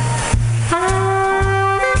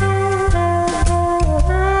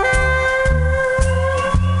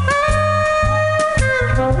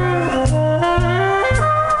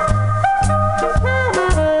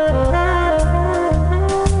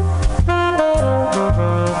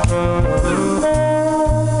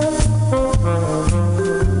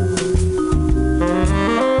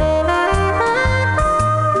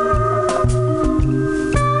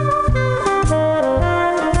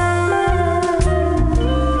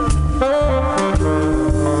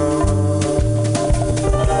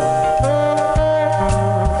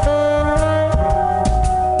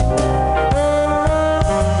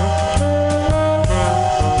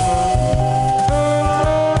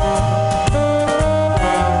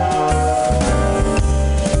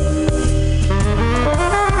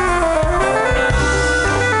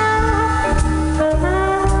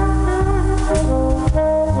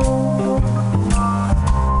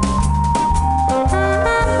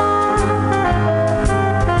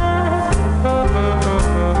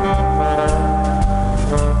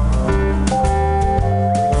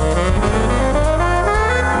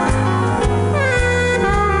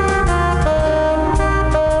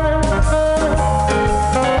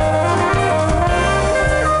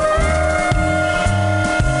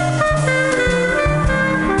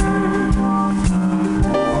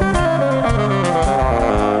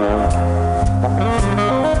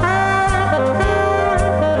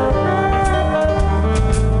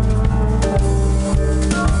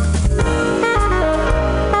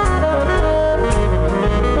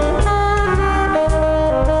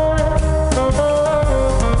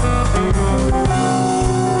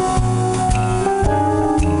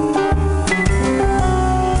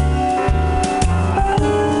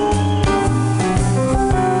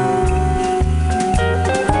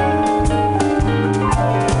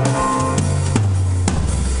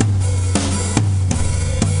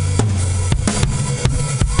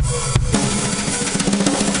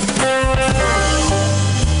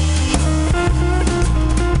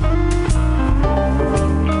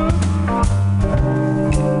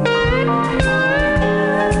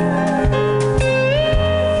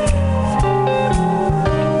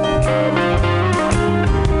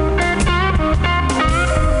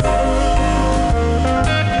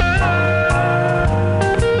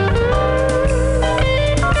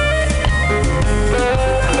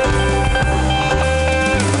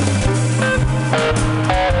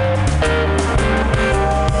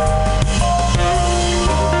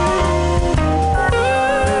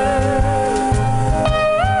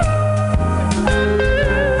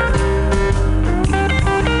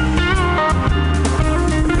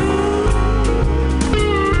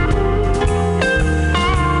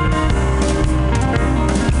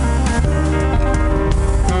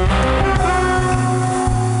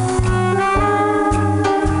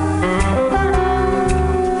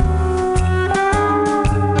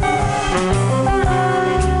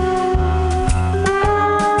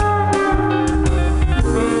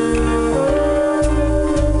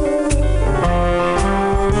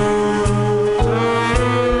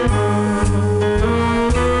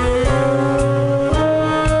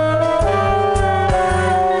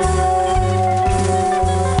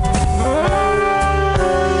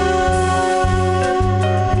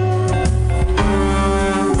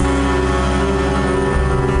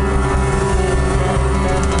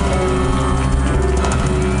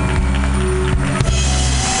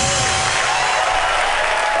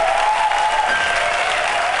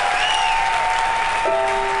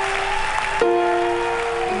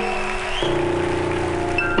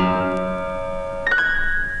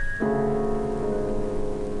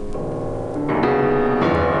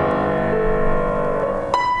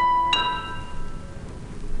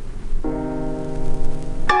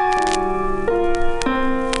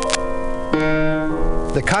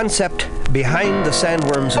 The concept behind the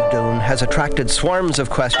sandworms of Dune has attracted swarms of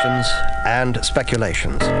questions and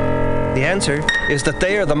speculations. The answer is that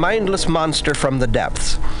they are the mindless monster from the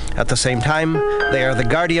depths. At the same time, they are the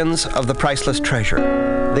guardians of the priceless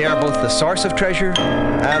treasure. They are both the source of treasure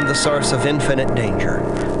and the source of infinite danger.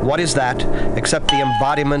 What is that except the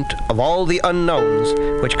embodiment of all the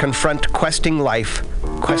unknowns which confront questing life,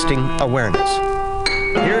 questing awareness?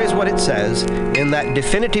 Here is what it says in that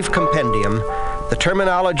definitive compendium, the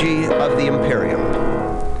terminology of the Imperium.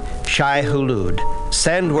 Shai Hulud,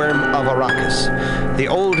 sandworm of Arrakis, the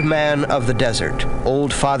old man of the desert,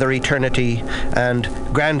 old father eternity, and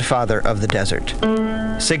grandfather of the desert.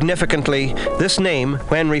 Significantly, this name,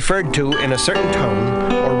 when referred to in a certain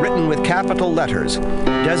tone or written with capital letters,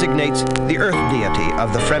 designates the earth deity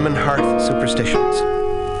of the Fremen hearth superstitions.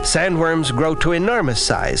 Sandworms grow to enormous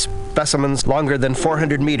size. Specimens longer than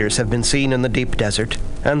 400 meters have been seen in the deep desert,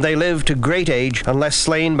 and they live to great age unless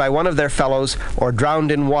slain by one of their fellows or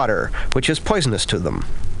drowned in water, which is poisonous to them.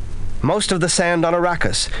 Most of the sand on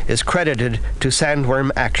Arrakis is credited to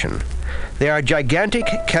sandworm action. They are gigantic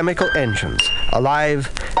chemical engines, alive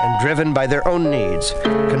and driven by their own needs,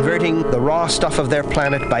 converting the raw stuff of their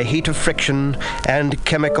planet by heat of friction and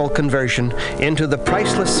chemical conversion into the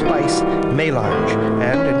priceless spice melange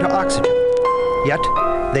and into oxygen. Yet,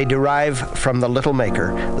 they derive from the little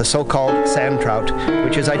maker, the so-called sand trout,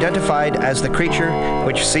 which is identified as the creature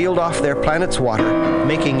which sealed off their planet's water,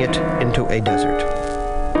 making it into a desert.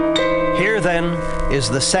 Here, then, is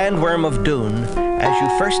the sandworm of Dune as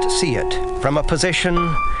you first see it, from a position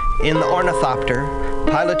in the ornithopter,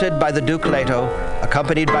 piloted by the Duke Leto,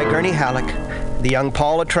 accompanied by Gurney Halleck, the young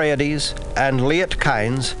Paul Atreides, and Liet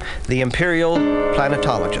Kynes, the imperial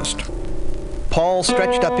planetologist. Paul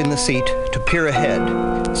stretched up in the seat to peer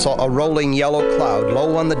ahead, saw a rolling yellow cloud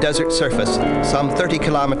low on the desert surface, some 30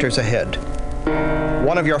 kilometers ahead.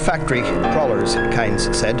 One of your factory crawlers,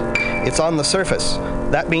 Kynes said. It's on the surface.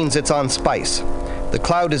 That means it's on spice. The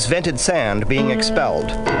cloud is vented sand being expelled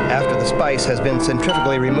after the spice has been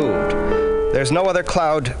centrifugally removed. There's no other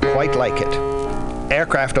cloud quite like it.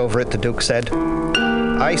 Aircraft over it, the Duke said.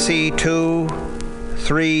 I see 2,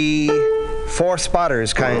 3, 4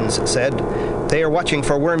 spotters, Kynes said. They are watching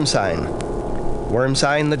for worm sign. Worm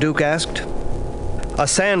sign, the Duke asked. A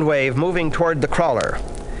sand wave moving toward the crawler.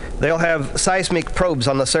 They'll have seismic probes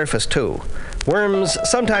on the surface, too. Worms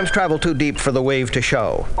sometimes travel too deep for the wave to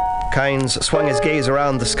show. Kynes swung his gaze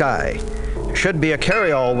around the sky. Should be a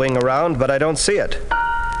carryall wing around, but I don't see it.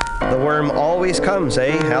 The worm always comes,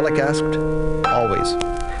 eh? Halleck asked. Always.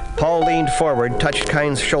 Paul leaned forward, touched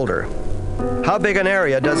Kynes' shoulder. How big an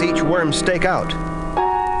area does each worm stake out?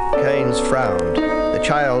 Kynes frowned. The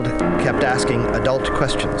child kept asking adult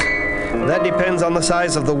questions. That depends on the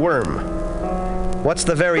size of the worm. What's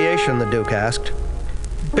the variation, the Duke asked.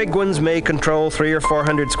 Big ones may control 300 or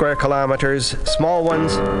 400 square kilometers. Small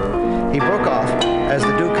ones... He broke off as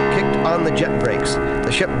the Duke kicked on the jet brakes.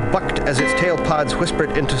 The ship bucked as its tail pods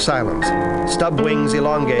whispered into silence. Stub wings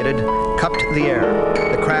elongated, cupped the air.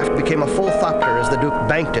 The craft became a full thopter as the Duke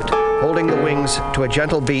banked it, holding the wings to a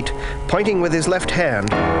gentle beat, pointing with his left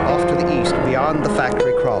hand off to the east beyond the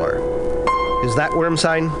factory crawler. Is that worm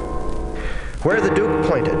sign? Where the Duke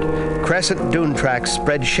pointed, crescent dune tracks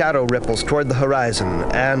spread shadow ripples toward the horizon,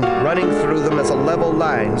 and running through them as a level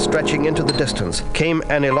line stretching into the distance came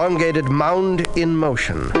an elongated mound in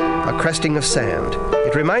motion, a cresting of sand.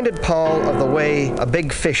 It reminded Paul of the way a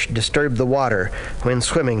big fish disturbed the water when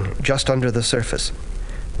swimming just under the surface.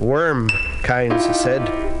 Worm, Kynes said.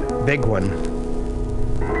 Big one.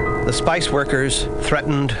 The spice workers,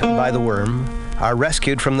 threatened by the worm, are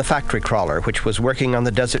rescued from the factory crawler, which was working on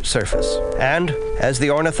the desert surface. And, as the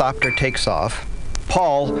ornithopter takes off,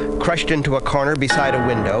 Paul, crushed into a corner beside a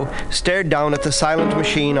window, stared down at the silent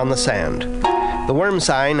machine on the sand. The worm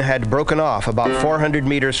sign had broken off about 400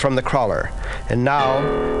 meters from the crawler, and now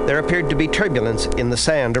there appeared to be turbulence in the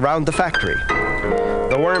sand around the factory.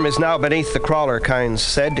 The worm is now beneath the crawler, Kynes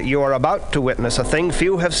said. You are about to witness a thing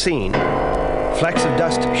few have seen. Flecks of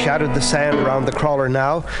dust shadowed the sand around the crawler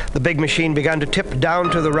now. The big machine began to tip down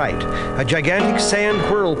to the right. A gigantic sand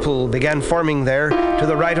whirlpool began forming there to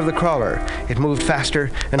the right of the crawler. It moved faster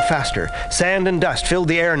and faster. Sand and dust filled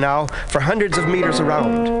the air now for hundreds of meters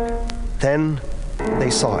around. Then they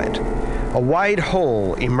saw it. A wide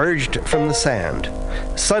hole emerged from the sand.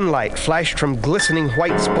 Sunlight flashed from glistening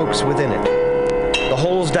white spokes within it. The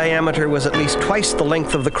hole's diameter was at least twice the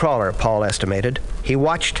length of the crawler, Paul estimated. He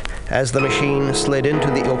watched as the machine slid into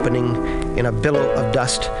the opening in a billow of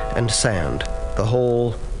dust and sand. The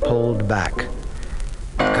hole pulled back.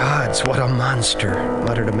 Gods, what a monster,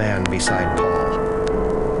 muttered a man beside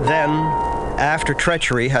Paul. Then, after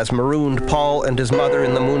treachery has marooned Paul and his mother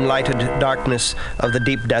in the moonlighted darkness of the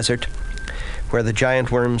deep desert, where the giant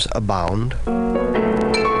worms abound,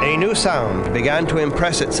 a new sound began to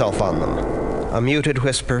impress itself on them. A muted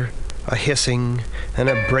whisper, A hissing, an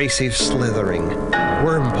abrasive slithering.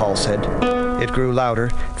 Worm, Paul said. It grew louder,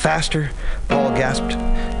 faster. Paul gasped.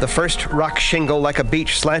 The first rock shingle, like a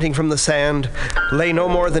beach slanting from the sand, lay no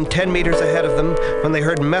more than 10 meters ahead of them when they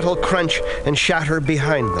heard metal crunch and shatter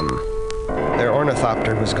behind them. Their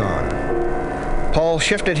ornithopter was gone. Paul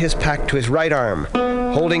shifted his pack to his right arm,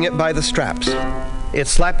 holding it by the straps. It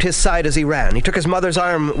slapped his side as he ran. He took his mother's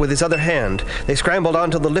arm with his other hand. They scrambled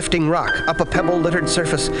onto the lifting rock, up a pebble-littered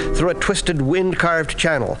surface, through a twisted, wind-carved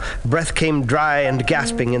channel. Breath came dry and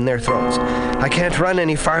gasping in their throats. "I can't run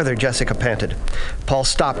any farther," Jessica panted. Paul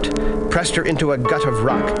stopped, pressed her into a gut of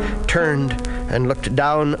rock, turned, and looked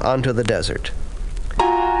down onto the desert.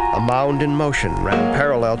 A mound in motion ran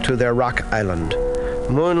parallel to their rock island.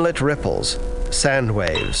 Moonlit ripples, sand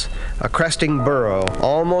waves, a cresting burrow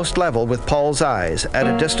almost level with Paul's eyes at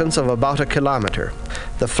a distance of about a kilometer.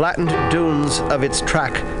 The flattened dunes of its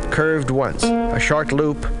track curved once, a short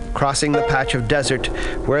loop crossing the patch of desert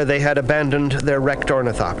where they had abandoned their wrecked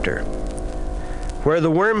ornithopter. Where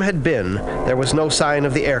the worm had been, there was no sign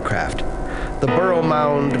of the aircraft. The burrow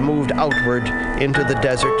mound moved outward into the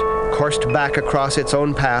desert, coursed back across its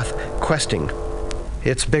own path, questing.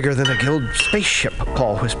 "It's bigger than a Guild spaceship,"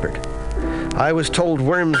 Paul whispered. "I was told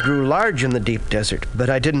worms grew large in the deep desert, but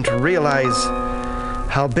I didn't realize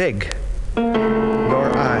how big."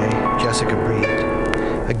 "Nor I," Jessica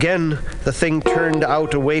breathed. Again, the thing turned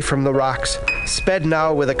out away from the rocks, sped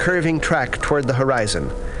now with a curving track toward the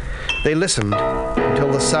horizon. They listened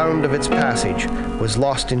until the sound of its passage was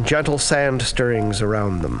lost in gentle sand stirrings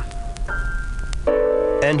around them.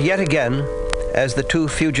 And yet again, as the two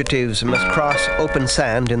fugitives must cross open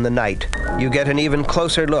sand in the night, you get an even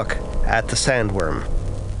closer look at the sandworm.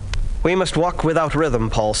 "We must walk without rhythm,"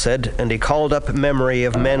 Paul said, and he called up memory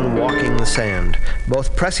of men walking the sand,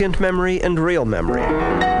 both prescient memory and real memory.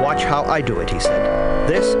 "Watch how I do it," he said.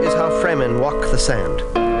 "This is how Fremen walk the sand."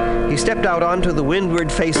 He stepped out onto the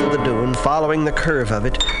windward face of the dune, following the curve of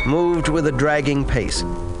it, moved with a dragging pace.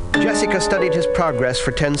 Jessica studied his progress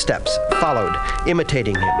for 10 steps, followed,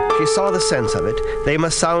 imitating him. She saw the sense of it. They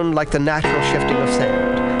must sound like the natural shifting of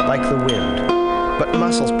sand, like the wind. But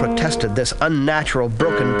muscles protested this unnatural,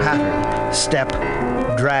 broken pattern. Step,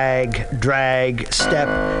 drag, drag, step,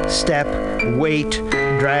 step, wait,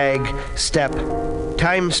 drag, step.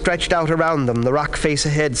 Time stretched out around them. The rock face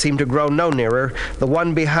ahead seemed to grow no nearer. The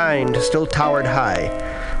one behind still towered high.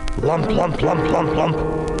 Lump, lump, lump, lump, lump.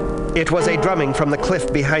 It was a drumming from the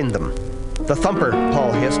cliff behind them. "The thumper,"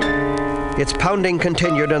 Paul hissed. Its pounding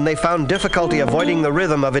continued, and they found difficulty avoiding the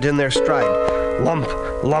rhythm of it in their stride. Lump,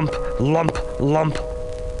 lump, lump, lump.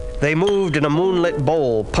 They moved in a moonlit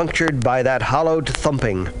bowl, punctured by that hollowed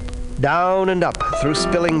thumping. Down and up through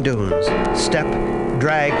spilling dunes. Step,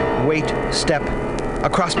 drag, wait, step.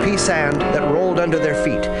 Across pea sand that rolled under their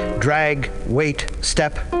feet. Drag, wait,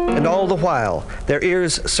 step. And all the while, their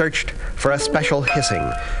ears searched for a special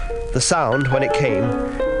hissing. The sound, when it came,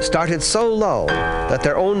 started so low that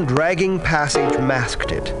their own dragging passage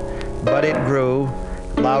masked it. But it grew,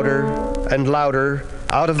 louder and louder,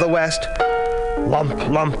 out of the west. Lump,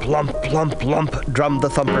 lump, lump, lump, lump, drummed the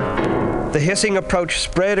thumper. The hissing approach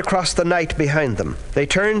spread across the night behind them. They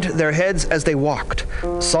turned their heads as they walked,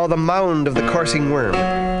 saw the mound of the coursing worm.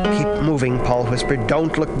 "Keep moving," Paul whispered.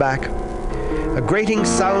 "Don't look back." A grating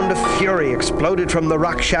sound of fury exploded from the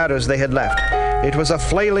rock shadows they had left. It was a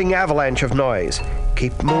flailing avalanche of noise.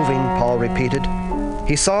 "Keep moving," Paul repeated.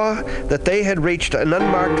 He saw that they had reached an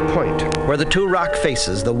unmarked point where the two rock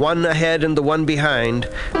faces, the one ahead and the one behind,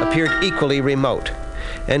 appeared equally remote.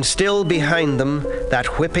 And still behind them,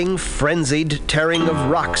 that whipping, frenzied tearing of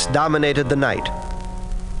rocks dominated the night.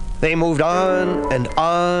 They moved on and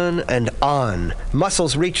on and on.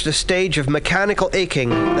 Muscles reached a stage of mechanical aching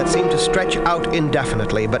that seemed to stretch out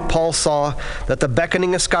indefinitely, but Paul saw that the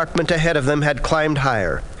beckoning escarpment ahead of them had climbed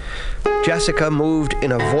higher. Jessica moved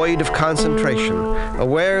in a void of concentration,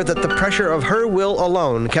 aware that the pressure of her will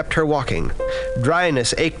alone kept her walking.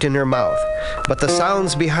 Dryness ached in her mouth, but the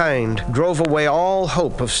sounds behind drove away all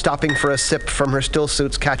hope of stopping for a sip from her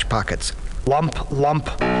stillsuit's catch pockets. Lump, lump.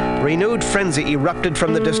 Renewed frenzy erupted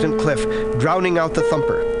from the distant cliff, drowning out the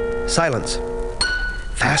thumper. Silence.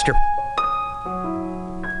 Faster.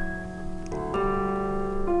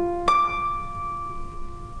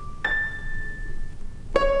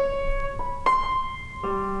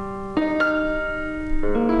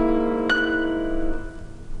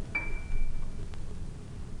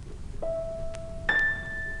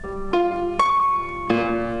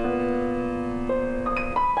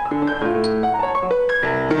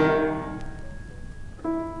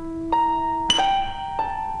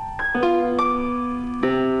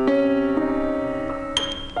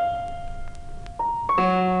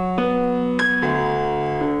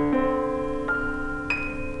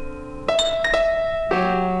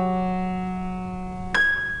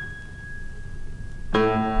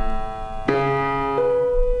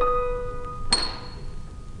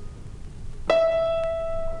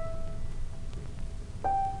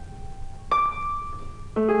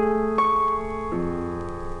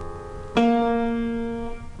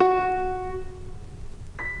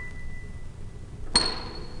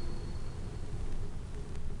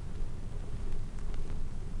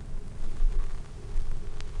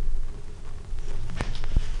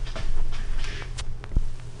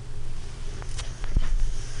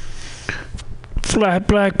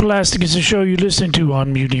 FlatBlackPlastic is the show you're listening to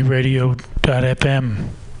on MutinyRadio.fm.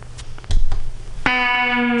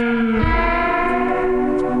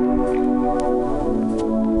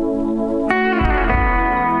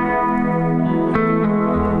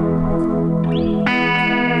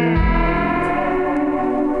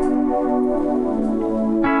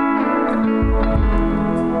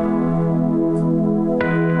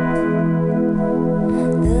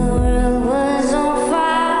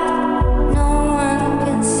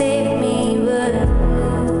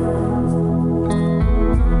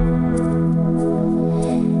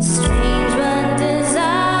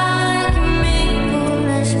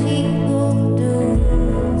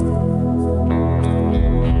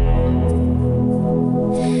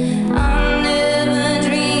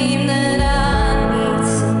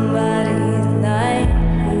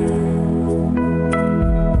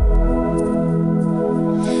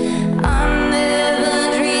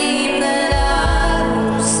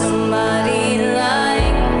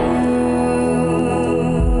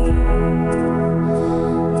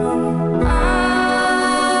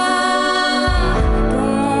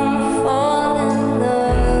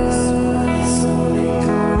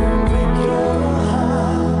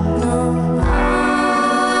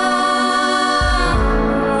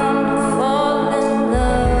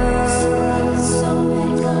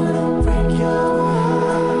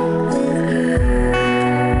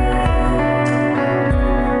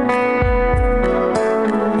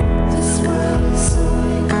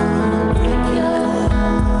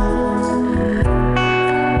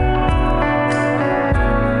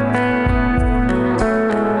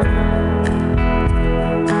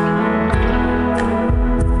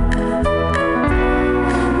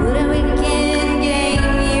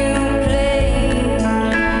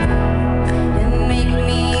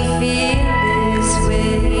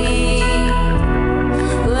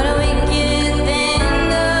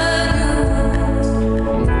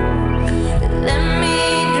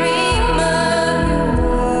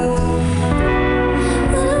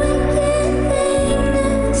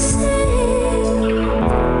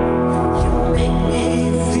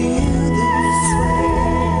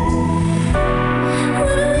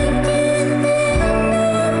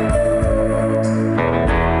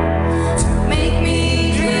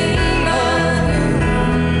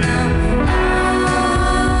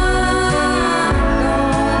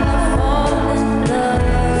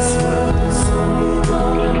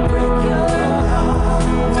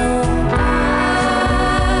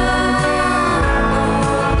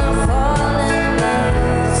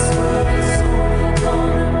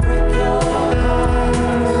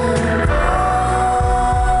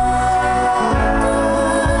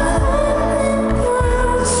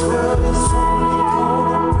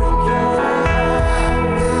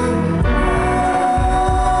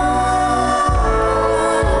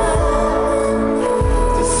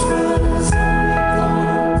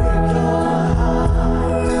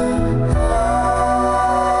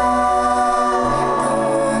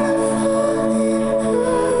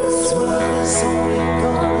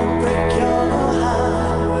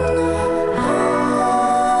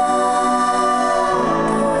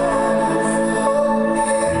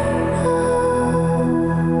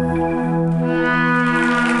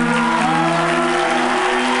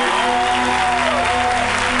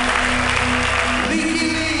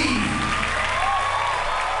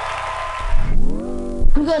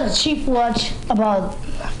 Cheap watch, about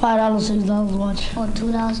 $5, $6 watch. Or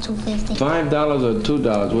 $2, $2.50. $5 or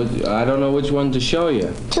 $2? I don't know which one to show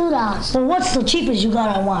you. $2. Well, what's the cheapest you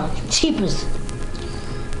got? I want cheapest.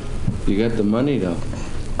 You got the money though.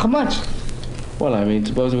 How much? Well, I mean,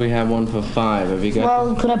 supposing we have one for $5. Have you got?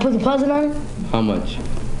 Well, could I put the deposit on it? How much?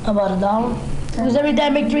 About $1. Because every day I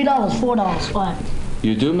make $3, $4, $5.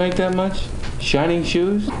 You do make that much? Shining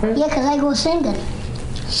shoes? Yeah, because I go singing.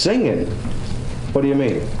 Singing? What do you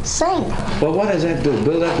mean? Sing. Well, what does that do?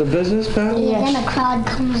 Build up the business, pal? Yeah, then a crowd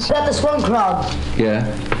comes. We got this one crowd. Yeah.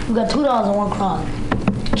 We got $2 in one crowd.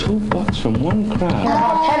 $2 from one crowd?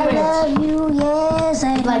 About 10 minutes. I love you, yes.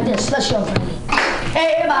 Like this. Let's show them for me.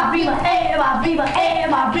 Hey, my beaver, hey, my beaver, hey,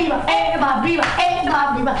 my beaver, hey, my beaver, hey,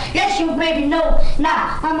 my beaver. Yes, you baby know.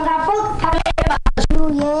 Now, I'm gonna fuck.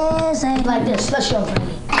 You, yes. Like this. Let's show them for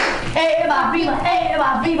me. Hey, my beaver, hey,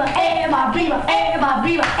 my beaver, hey, my beaver, hey, my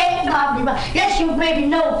beaver, hey, my beaver. Yes, you baby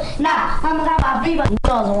know. Now, I'm gonna my beaver.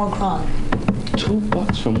 $2 in one crowd.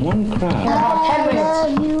 $2 from one crowd? About 10 minutes. I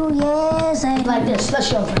love you, yes. Like this. Let's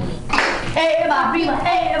show them for me. Hey, my beaver,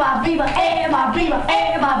 hey, my beaver, hey, my beaver,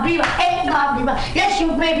 hey, my beaver, hey, my beaver. Yes,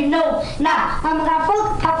 you baby know. Now, I'm gonna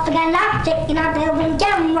fuck up the gun, checking out the ring,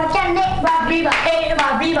 jam, watch your neck, my beaver, hey,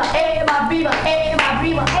 my beaver, hey, my beaver, hey, my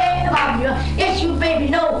beaver, hey, Yes, you baby,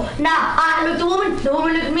 no. Now, I look at the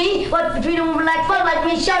woman look at me. What between a woman like fun like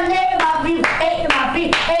me? Shut hey, my beef, hey, my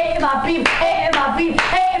beef, hey, my beef, hey, my beef,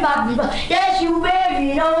 hey, my beef. Yes, you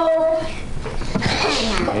baby, no.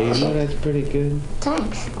 Hey, you know that's pretty good.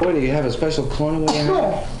 Thanks. Boy, do you have a special corner where you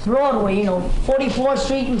No, Broadway, you know, 44th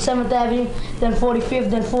Street and 7th Avenue, then 45th,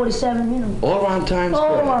 then 47th, you know. all around Times Square?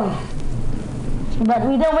 All around. But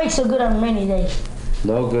we don't make so good on rainy days.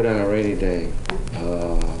 No good on a rainy day.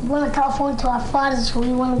 We went to California to our father's, so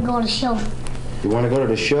we want to go to the show. You want to go to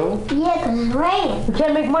the show? Yeah, because it's raining. We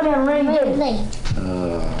can't make money on rainy days. Late.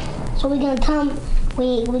 So we're going to tell them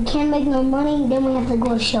we can't make no money, then we have to go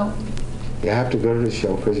to the show. You have to go to the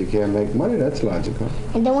show because you can't make money. That's logical.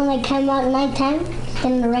 And then when they come out at nighttime,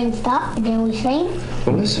 then the rain stops, and then we sing.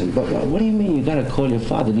 Well, listen, but what do you mean you got to call your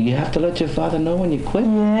father? Do you have to let your father know when you quit?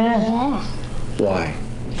 Yeah. Why?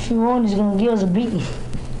 If you won't, he's going to give us a beating.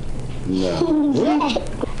 No.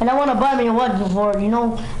 And I want to buy me a watch before, you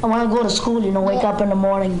know, I want to go to school, you know, wake up in the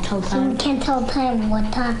morning and tell So time. we can't tell time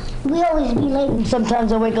what time. We always be late.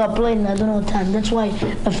 Sometimes I wake up late and I don't know what time. That's why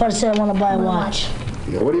my father said I want to buy a watch.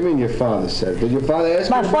 Yeah, what do you mean your father said? Did your father ask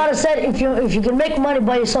My you? father said if you can make money,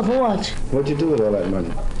 buy yourself a watch. What'd you do with all that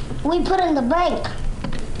money? We put it in the bank.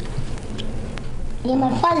 Yeah,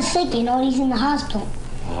 my father's sick, you know, he's in the hospital.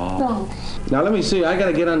 Oh. No. Now, let me see. I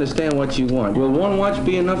got to understand what you want. Will one watch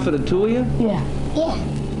be enough for the two of you? Yeah. Yeah.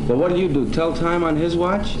 But what do? Tell time on his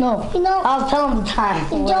watch? No. You know, I'll tell him the time.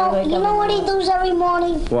 Joe, you know what he does every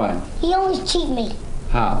morning? What? He always cheat me.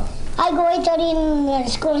 How? I go 8:30 in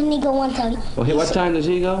school and he go 1:30. Well, what time does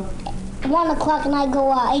he go? 1 o'clock and I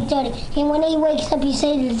go 8:30. And when he wakes up, he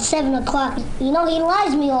says it's 7 o'clock. You know, he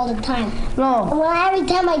lies to me all the time. No. Every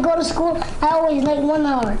time I go to school, I always late 1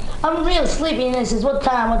 hour. I'm real sleepy and he says, what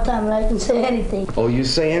time, and I can say anything. Oh, you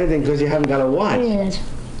say anything because you haven't got a watch? Yes.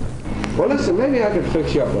 Well, listen, maybe I could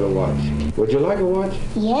fix you up with a watch. Would you like a watch?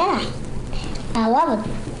 Yeah. I love it.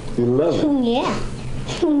 You love it? Yeah.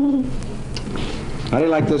 How do you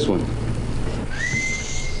like this one?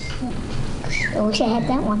 I wish I had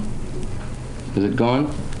that one. Is it gone?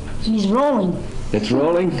 He's rolling. It's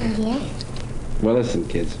rolling? Yeah. Well, listen,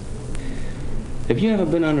 kids. Have you ever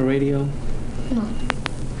been on the radio? No.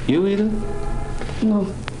 You either? No.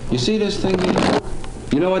 You see this thing here?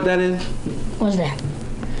 You know what that is? What's that?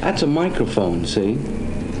 That's a microphone, see?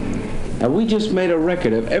 And we just made a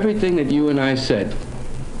record of everything that you and I said.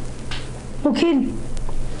 No kidding.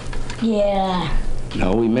 Yeah.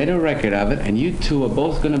 No, we made a record of it, and you two are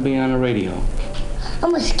both going to be on the radio.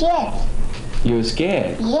 I'm scared. You're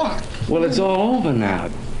scared? Yeah. Well, it's all over now.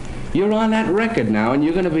 You're on that record now, and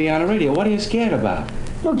you're going to be on the radio. What are you scared about?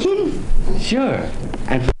 No kidding. Sure.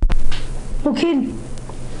 And no kidding.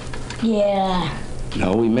 Yeah.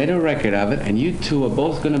 No, we made a record of it, and you two are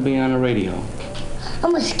both going to be on the radio.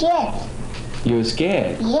 I'm scared. You're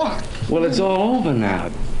scared? Yeah. Well, it's all over now.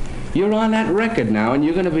 You're on that record now, and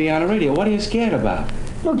you're going to be on the radio. What are you scared about?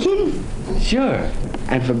 No kidding. Sure.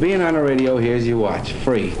 And for being on the radio, here's your watch.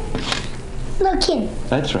 Free. No kidding.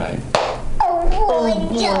 That's right. Oh, boy,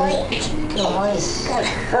 Joey.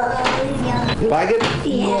 You like it?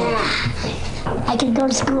 Yeah. I can go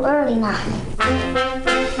to school early now.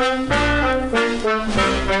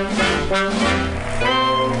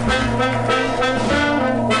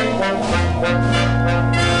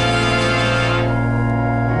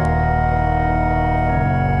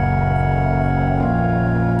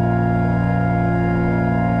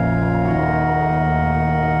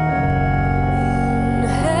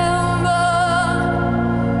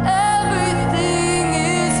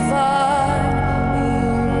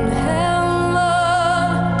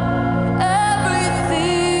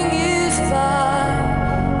 Everything is fine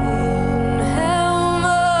in heaven.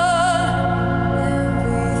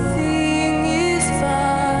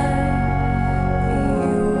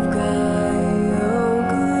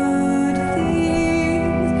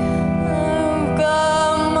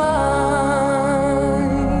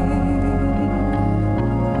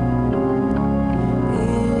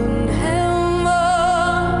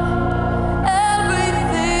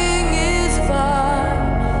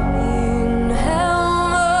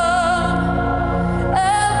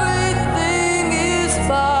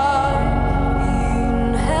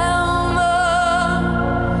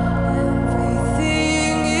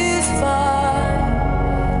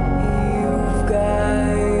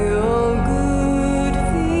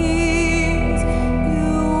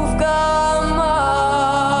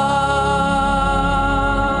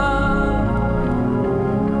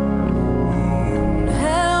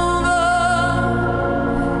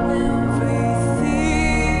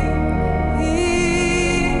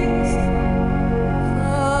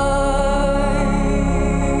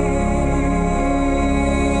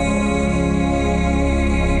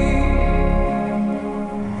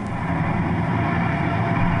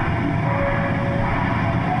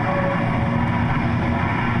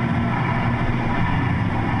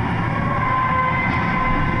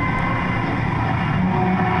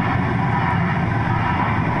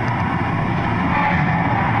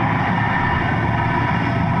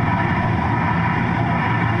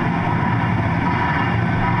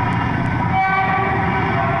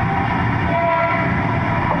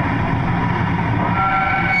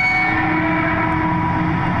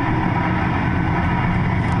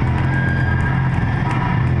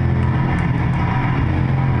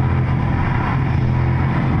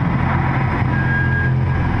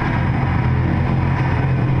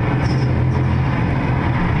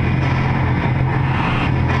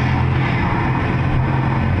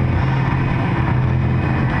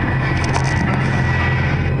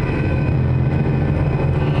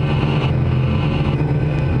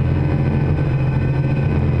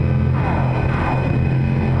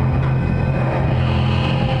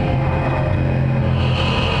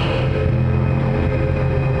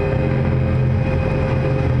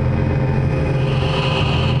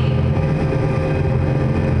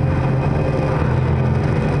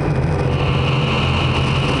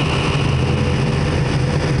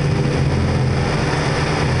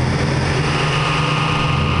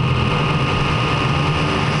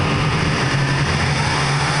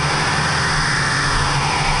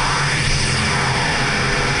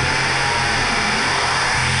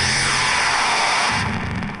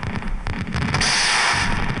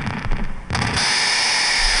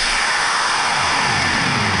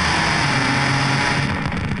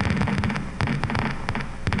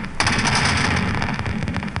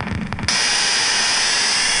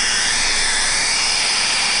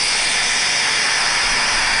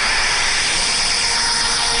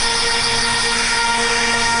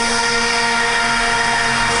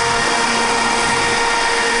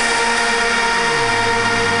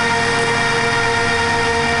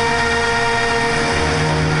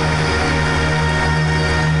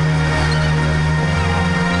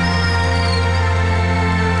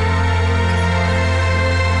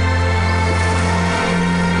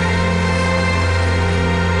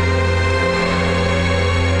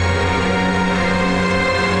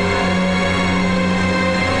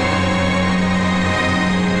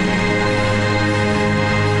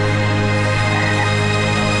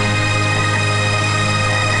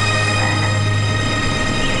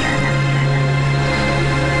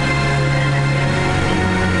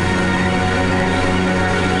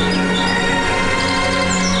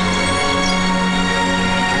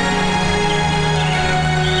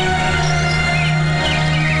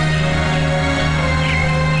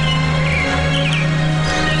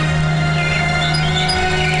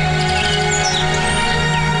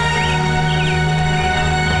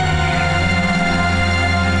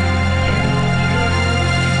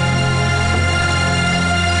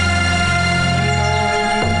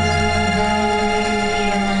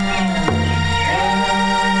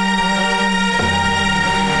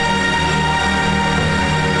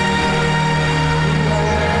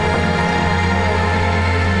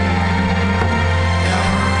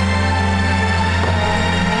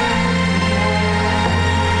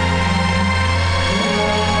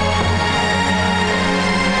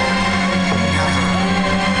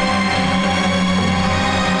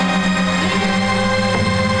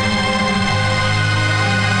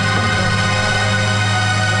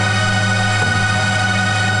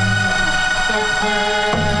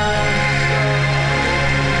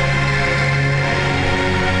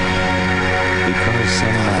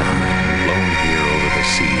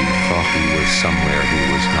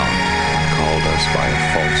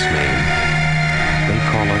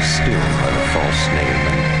 still by the false name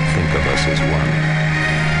and think of us as one.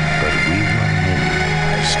 But we were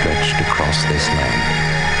many, stretched across this land.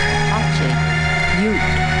 Ache,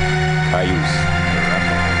 Ute, Cayuse,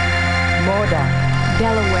 Moda,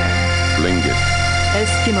 Delaware, Tlingit,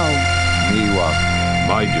 Eskimo, Miwok,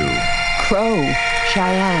 Maidu, Crow,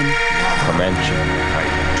 Cheyenne, Comanche,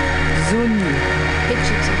 Zuni,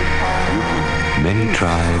 Many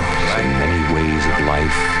tribes and many ways of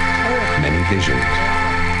life, many visions.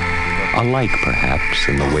 Alike, perhaps,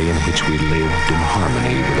 in the way in which we lived in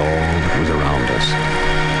harmony with all that was around us.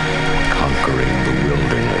 Conquering the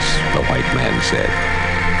wilderness, the white man said.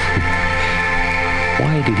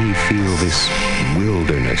 Why did he feel this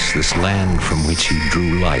wilderness, this land from which he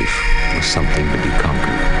drew life, was something to be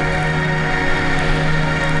conquered?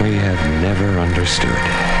 We have never understood.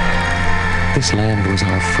 This land was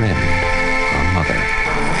our friend, our mother.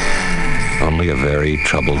 Only a very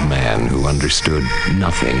troubled man who understood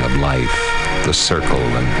nothing of life, the circle,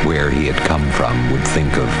 and where he had come from would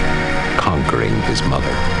think of conquering his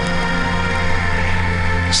mother.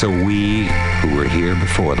 So we, who were here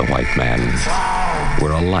before the white man,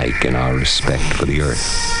 were alike in our respect for the earth.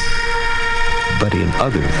 But in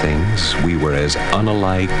other things, we were as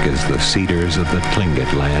unalike as the cedars of the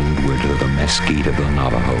Tlingit land were to the mesquite of the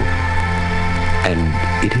Navajo.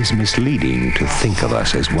 And it is misleading to think of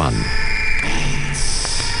us as one.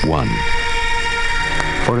 One.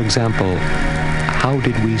 For example, how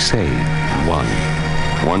did we say one?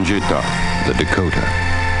 Wanjita, The Dakota,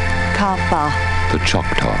 Kappa, the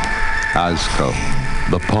Choctaw, Azco,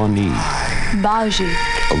 the Pawnee, Baji,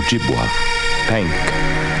 Ojibwa, Pank,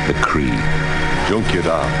 the Cree,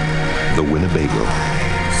 Junkyada, the Winnebago,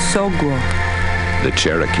 Sogwo, the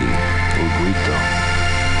Cherokee, Uguito,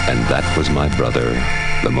 and that was my brother,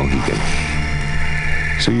 the Mohegan.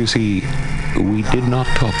 So you see, we did not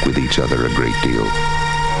talk with each other a great deal.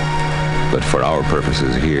 But for our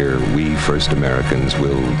purposes here, we first Americans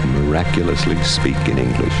will miraculously speak in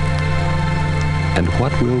English. And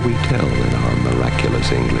what will we tell in our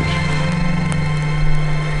miraculous English?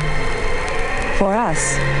 For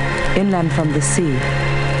us, inland from the sea,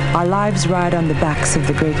 our lives ride on the backs of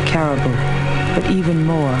the great caribou, but even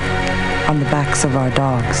more on the backs of our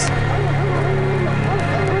dogs.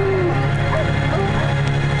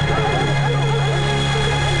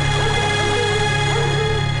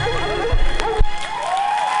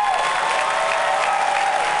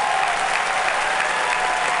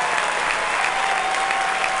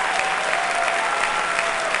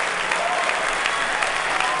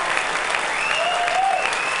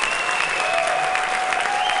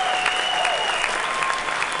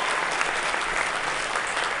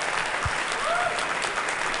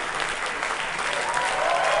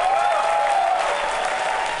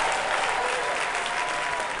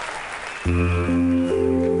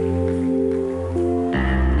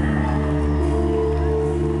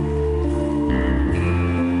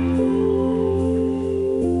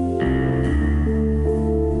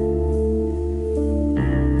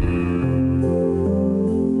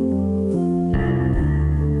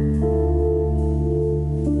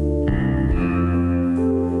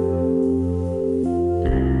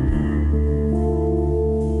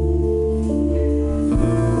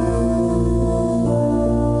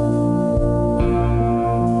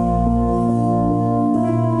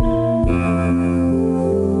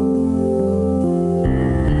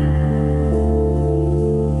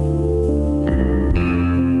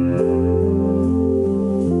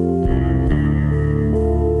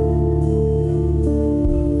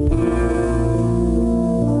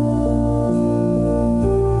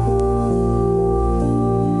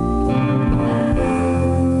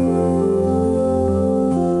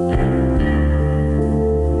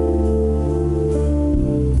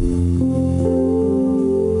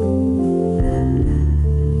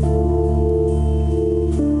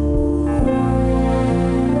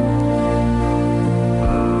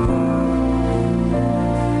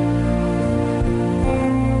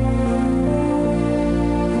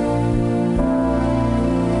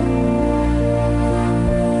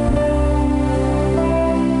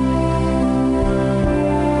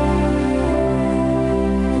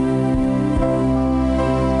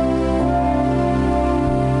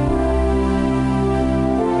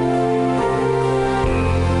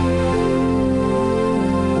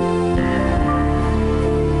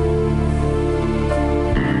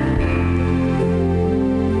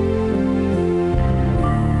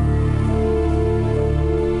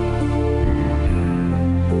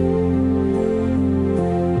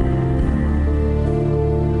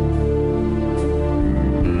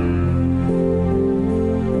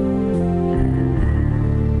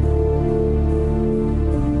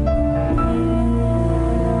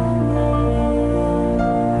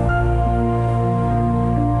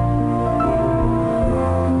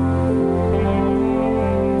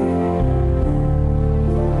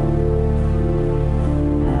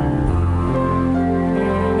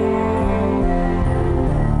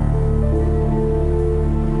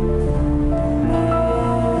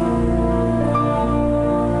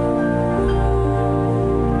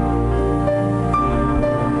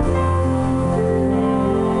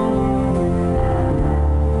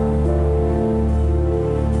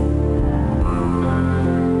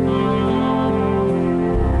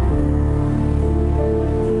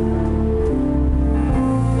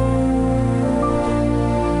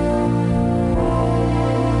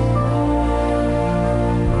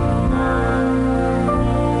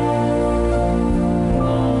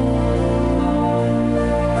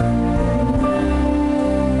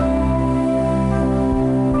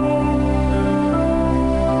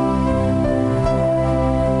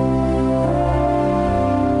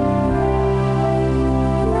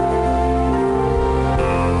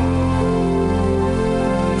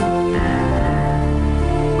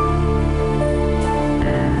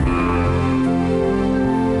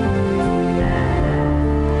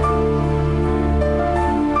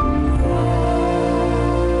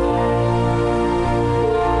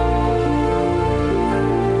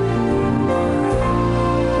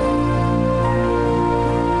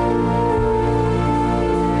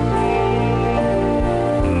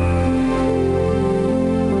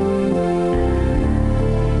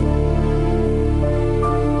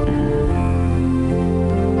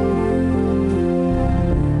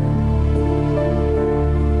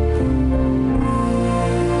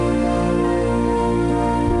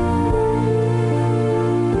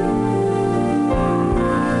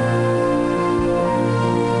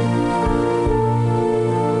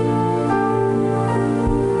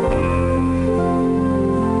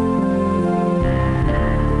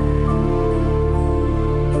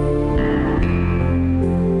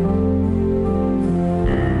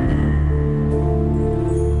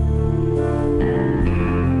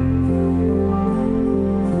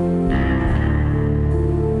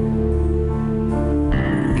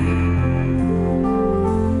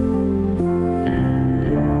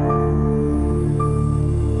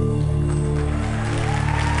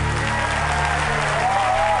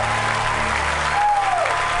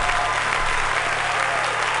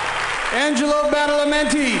 Angelo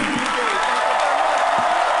Badalamenti.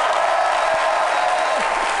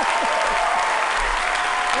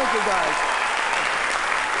 Thank you, guys.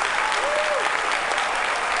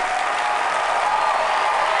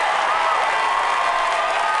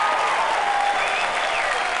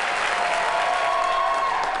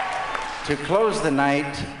 To close the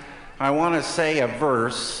night, I want to say a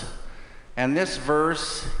verse, and this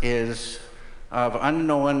verse is of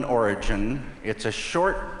unknown origin. It's a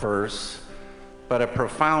short verse, but a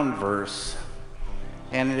profound verse,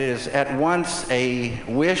 and it is at once a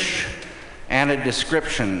wish and a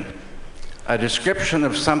description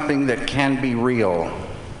of something that can be real.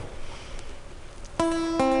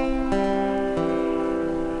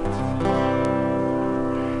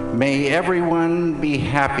 May everyone be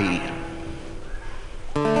happy.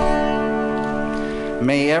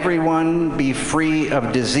 May everyone be free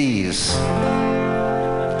of disease.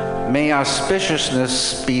 May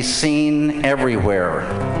auspiciousness be seen everywhere.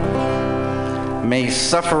 May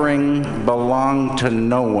suffering belong to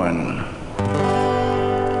no one.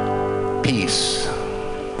 Peace.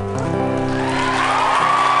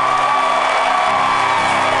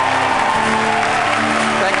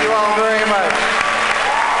 Thank you all very much.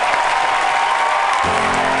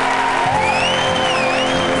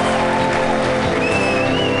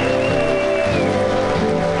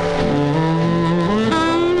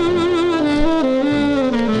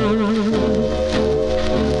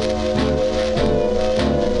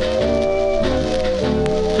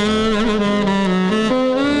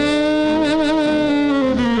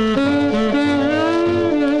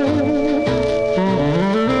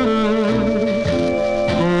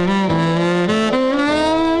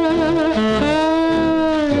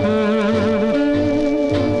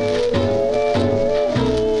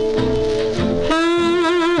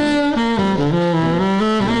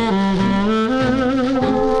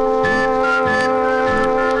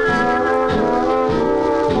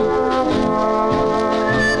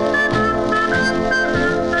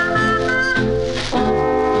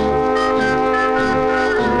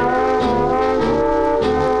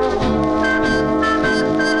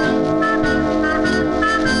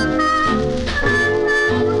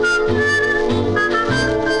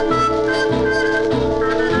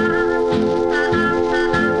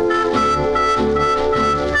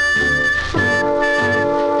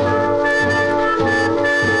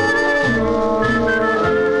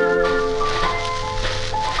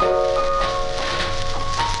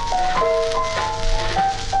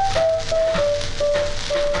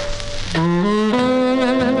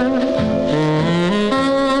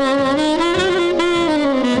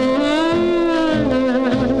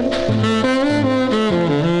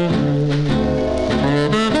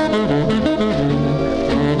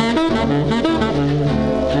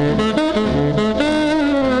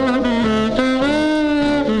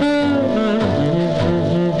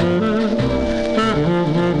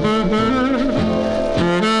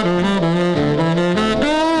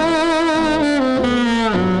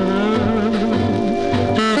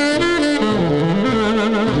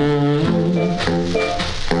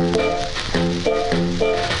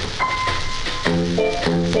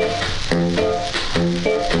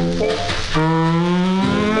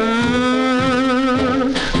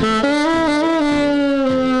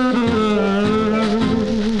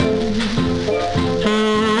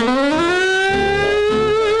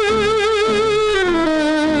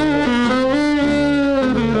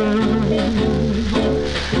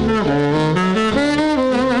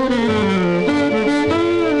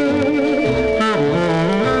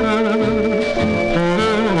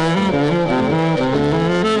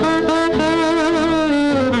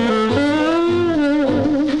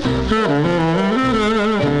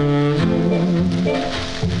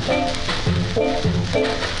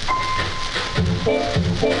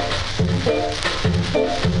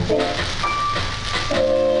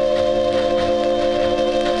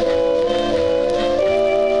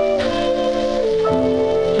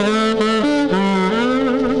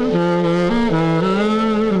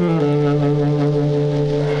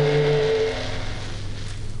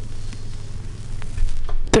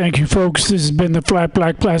 Thank you, folks. This has been the Flat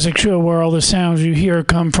Black Plastic Show, where all the sounds you hear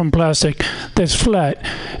come from plastic that's flat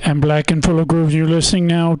and black and full of grooves. You're listening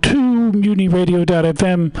now to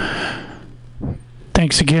MutinyRadio.fm.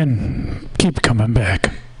 Thanks again. Keep coming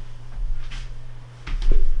back.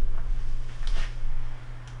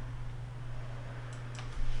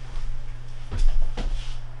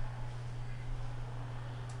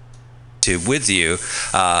 With you,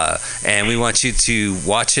 and we want you to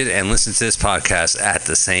watch it and listen to this podcast at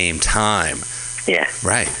the same time. Yeah.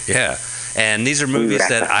 Right. Yeah. And these are movies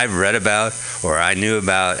that I've read about or I knew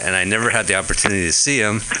about, and I never had the opportunity to see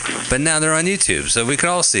them. But now they're on YouTube, so we can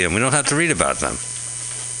all see them. We don't have to read about them.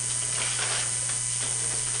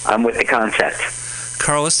 I'm with the concept.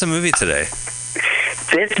 Carl, what's the movie today?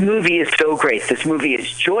 This movie is so great. This movie is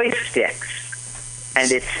Joysticks,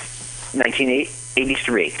 and it's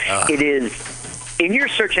 1983. It is, in your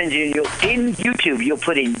search engine, in YouTube, you'll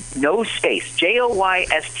put in no space, Joystick,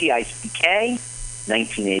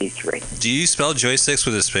 1983. Do you spell joysticks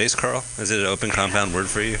with a space, Carl? Is it an open compound word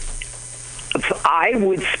for you? I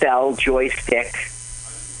would spell joystick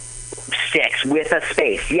sticks with a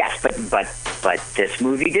space, yes, but this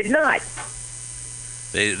movie did not.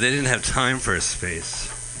 They didn't have time for a space.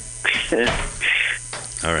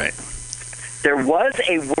 All right. There was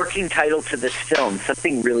a working title to this film,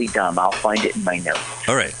 something really dumb. I'll find it in my notes.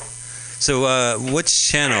 All right. So, which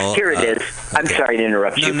channel? Here it is. I'm sorry to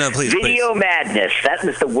interrupt you. No, please. Video Madness. That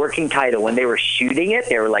was the working title. When they were shooting it,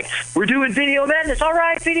 they were like, we're doing Video Madness. All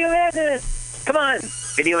right, Video Madness. Come on.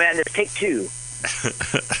 Video Madness, take 2.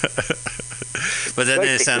 But then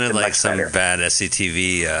it sounded like some bad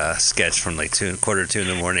SCTV sketch from like 1:45 in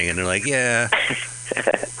the morning, and they're like, yeah.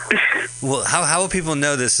 Well, how will people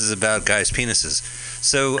know this is about guys' penises?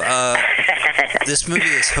 So, this movie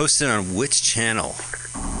is hosted on which channel?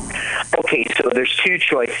 Okay, so there's 2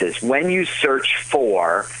 choices. When you search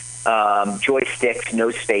for Joysticks,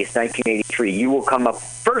 no space, 1983, you will come up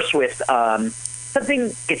first with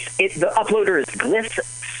something. The uploader is Gliss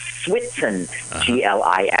Switson,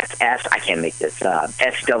 Gliss. I can't make this.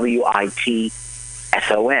 SWITSON.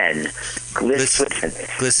 Gliss Switson.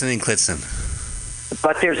 Glistening Klitzen.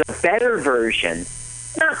 But there's a better version.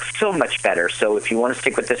 Not so much better. So if you want to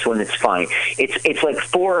stick with this one, it's fine. It's like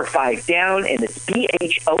 4 or 5 down, and it's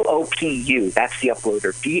BHOOPU. That's the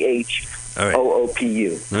uploader.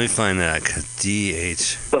 BHOOPU. Let me find that.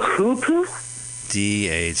 DH. Bahoopu?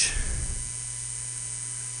 DH.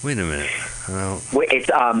 Wait a minute. Wait,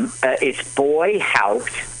 it's boy,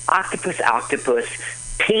 haupt, octopus,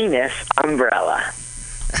 penis, umbrella.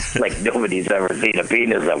 Like nobody's ever seen a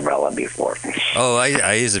penis umbrella before. Oh,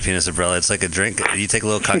 I use a penis umbrella. It's like a drink. You take a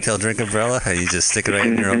little cocktail drink umbrella and you just stick it right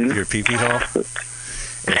in your pee-pee hole.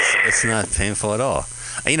 It's not painful at all.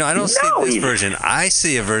 I don't see this version. I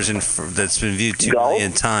see a version that's been viewed 2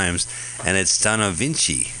 million times, and it's Donna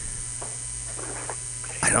Vinci.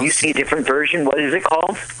 You see a different version? What is it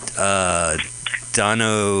called?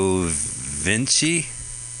 Donna Vinci.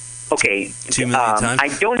 Okay. 2 million times. I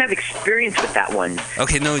don't have experience with that one.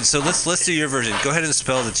 Okay, no. So let's do your version. Go ahead and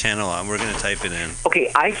spell the channel out. We're going to type it in. Okay,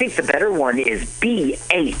 I think the better one is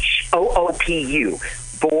BHOOPU.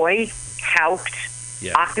 Boy, haupt,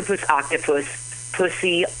 octopus,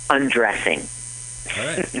 pussy, undressing. All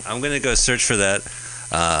right. I'm going to go search for that.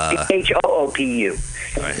 BHOOPU.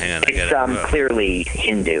 All right, hang on. It's clearly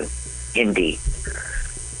Hindi.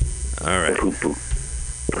 All right.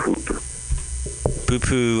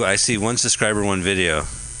 Poo-poo. I see 1 subscriber, 1 video.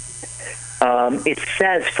 It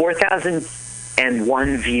says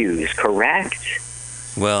 4,001 views, correct?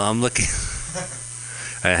 Well, I'm looking. All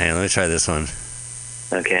right, hang on. Let me try this one.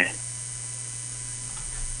 Okay.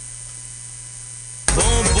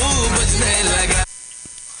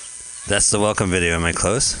 That's the welcome video. Am I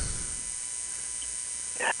close?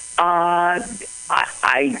 I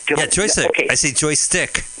don't. Yeah, joystick. Okay. I see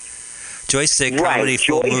joystick. Joystick comedy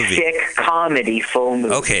full movie. Joystick comedy full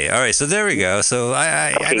movie. Okay, all right. So there we go. So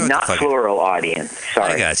I know not plural audience.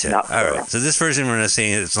 Sorry. I gotcha. Not all right. So this version we're not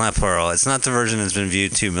seeing, it's not plural. It's not the version that's been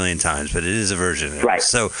viewed 2 million times, but it is a version. Right.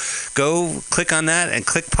 So go click on that and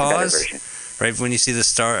click pause. Right when you see the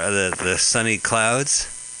the sunny clouds,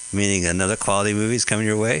 meaning another quality movie is coming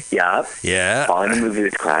your way. Yeah. Yeah. Quality movie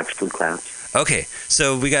with clouds, blue clouds. Okay,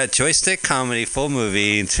 so we got Joystick Comedy full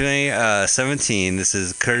movie in 2017. This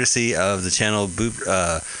is courtesy of the channel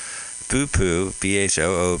Boopoo,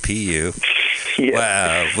 BHOOPU. Yeah.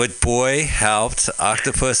 Wow, with boy, haupt,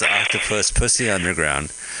 octopus, pussy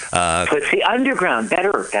underground. Pussy underground,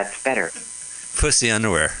 better. That's better. Pussy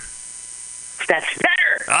underwear. That's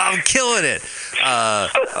better. Oh, I'm killing it.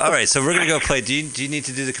 All right, so we're gonna go play. Do you need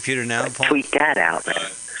to do the computer now, Paul? Tweet that out. I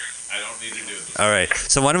don't need to do it. All right,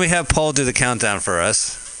 so why don't we have Paul do the countdown for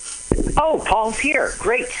us? Oh, Paul's here.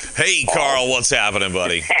 Great. Hey, Carl, what's happening,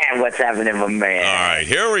 buddy? What's happening, my man? All right,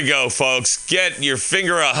 here we go, folks. Get your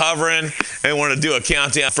finger hovering, and we're going to do a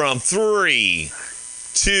countdown from 3,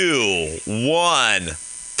 2, 1,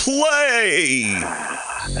 play!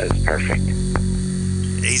 That was perfect.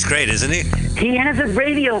 He's great, isn't he? He has a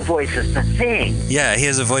radio voice. It's the thing. Yeah, he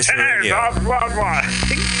has a voice for radio.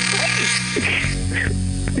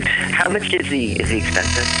 How much is he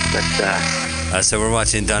expensive? Let's So we're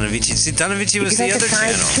watching Don Avicii. See, Don Avicii was the other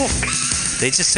channel. They just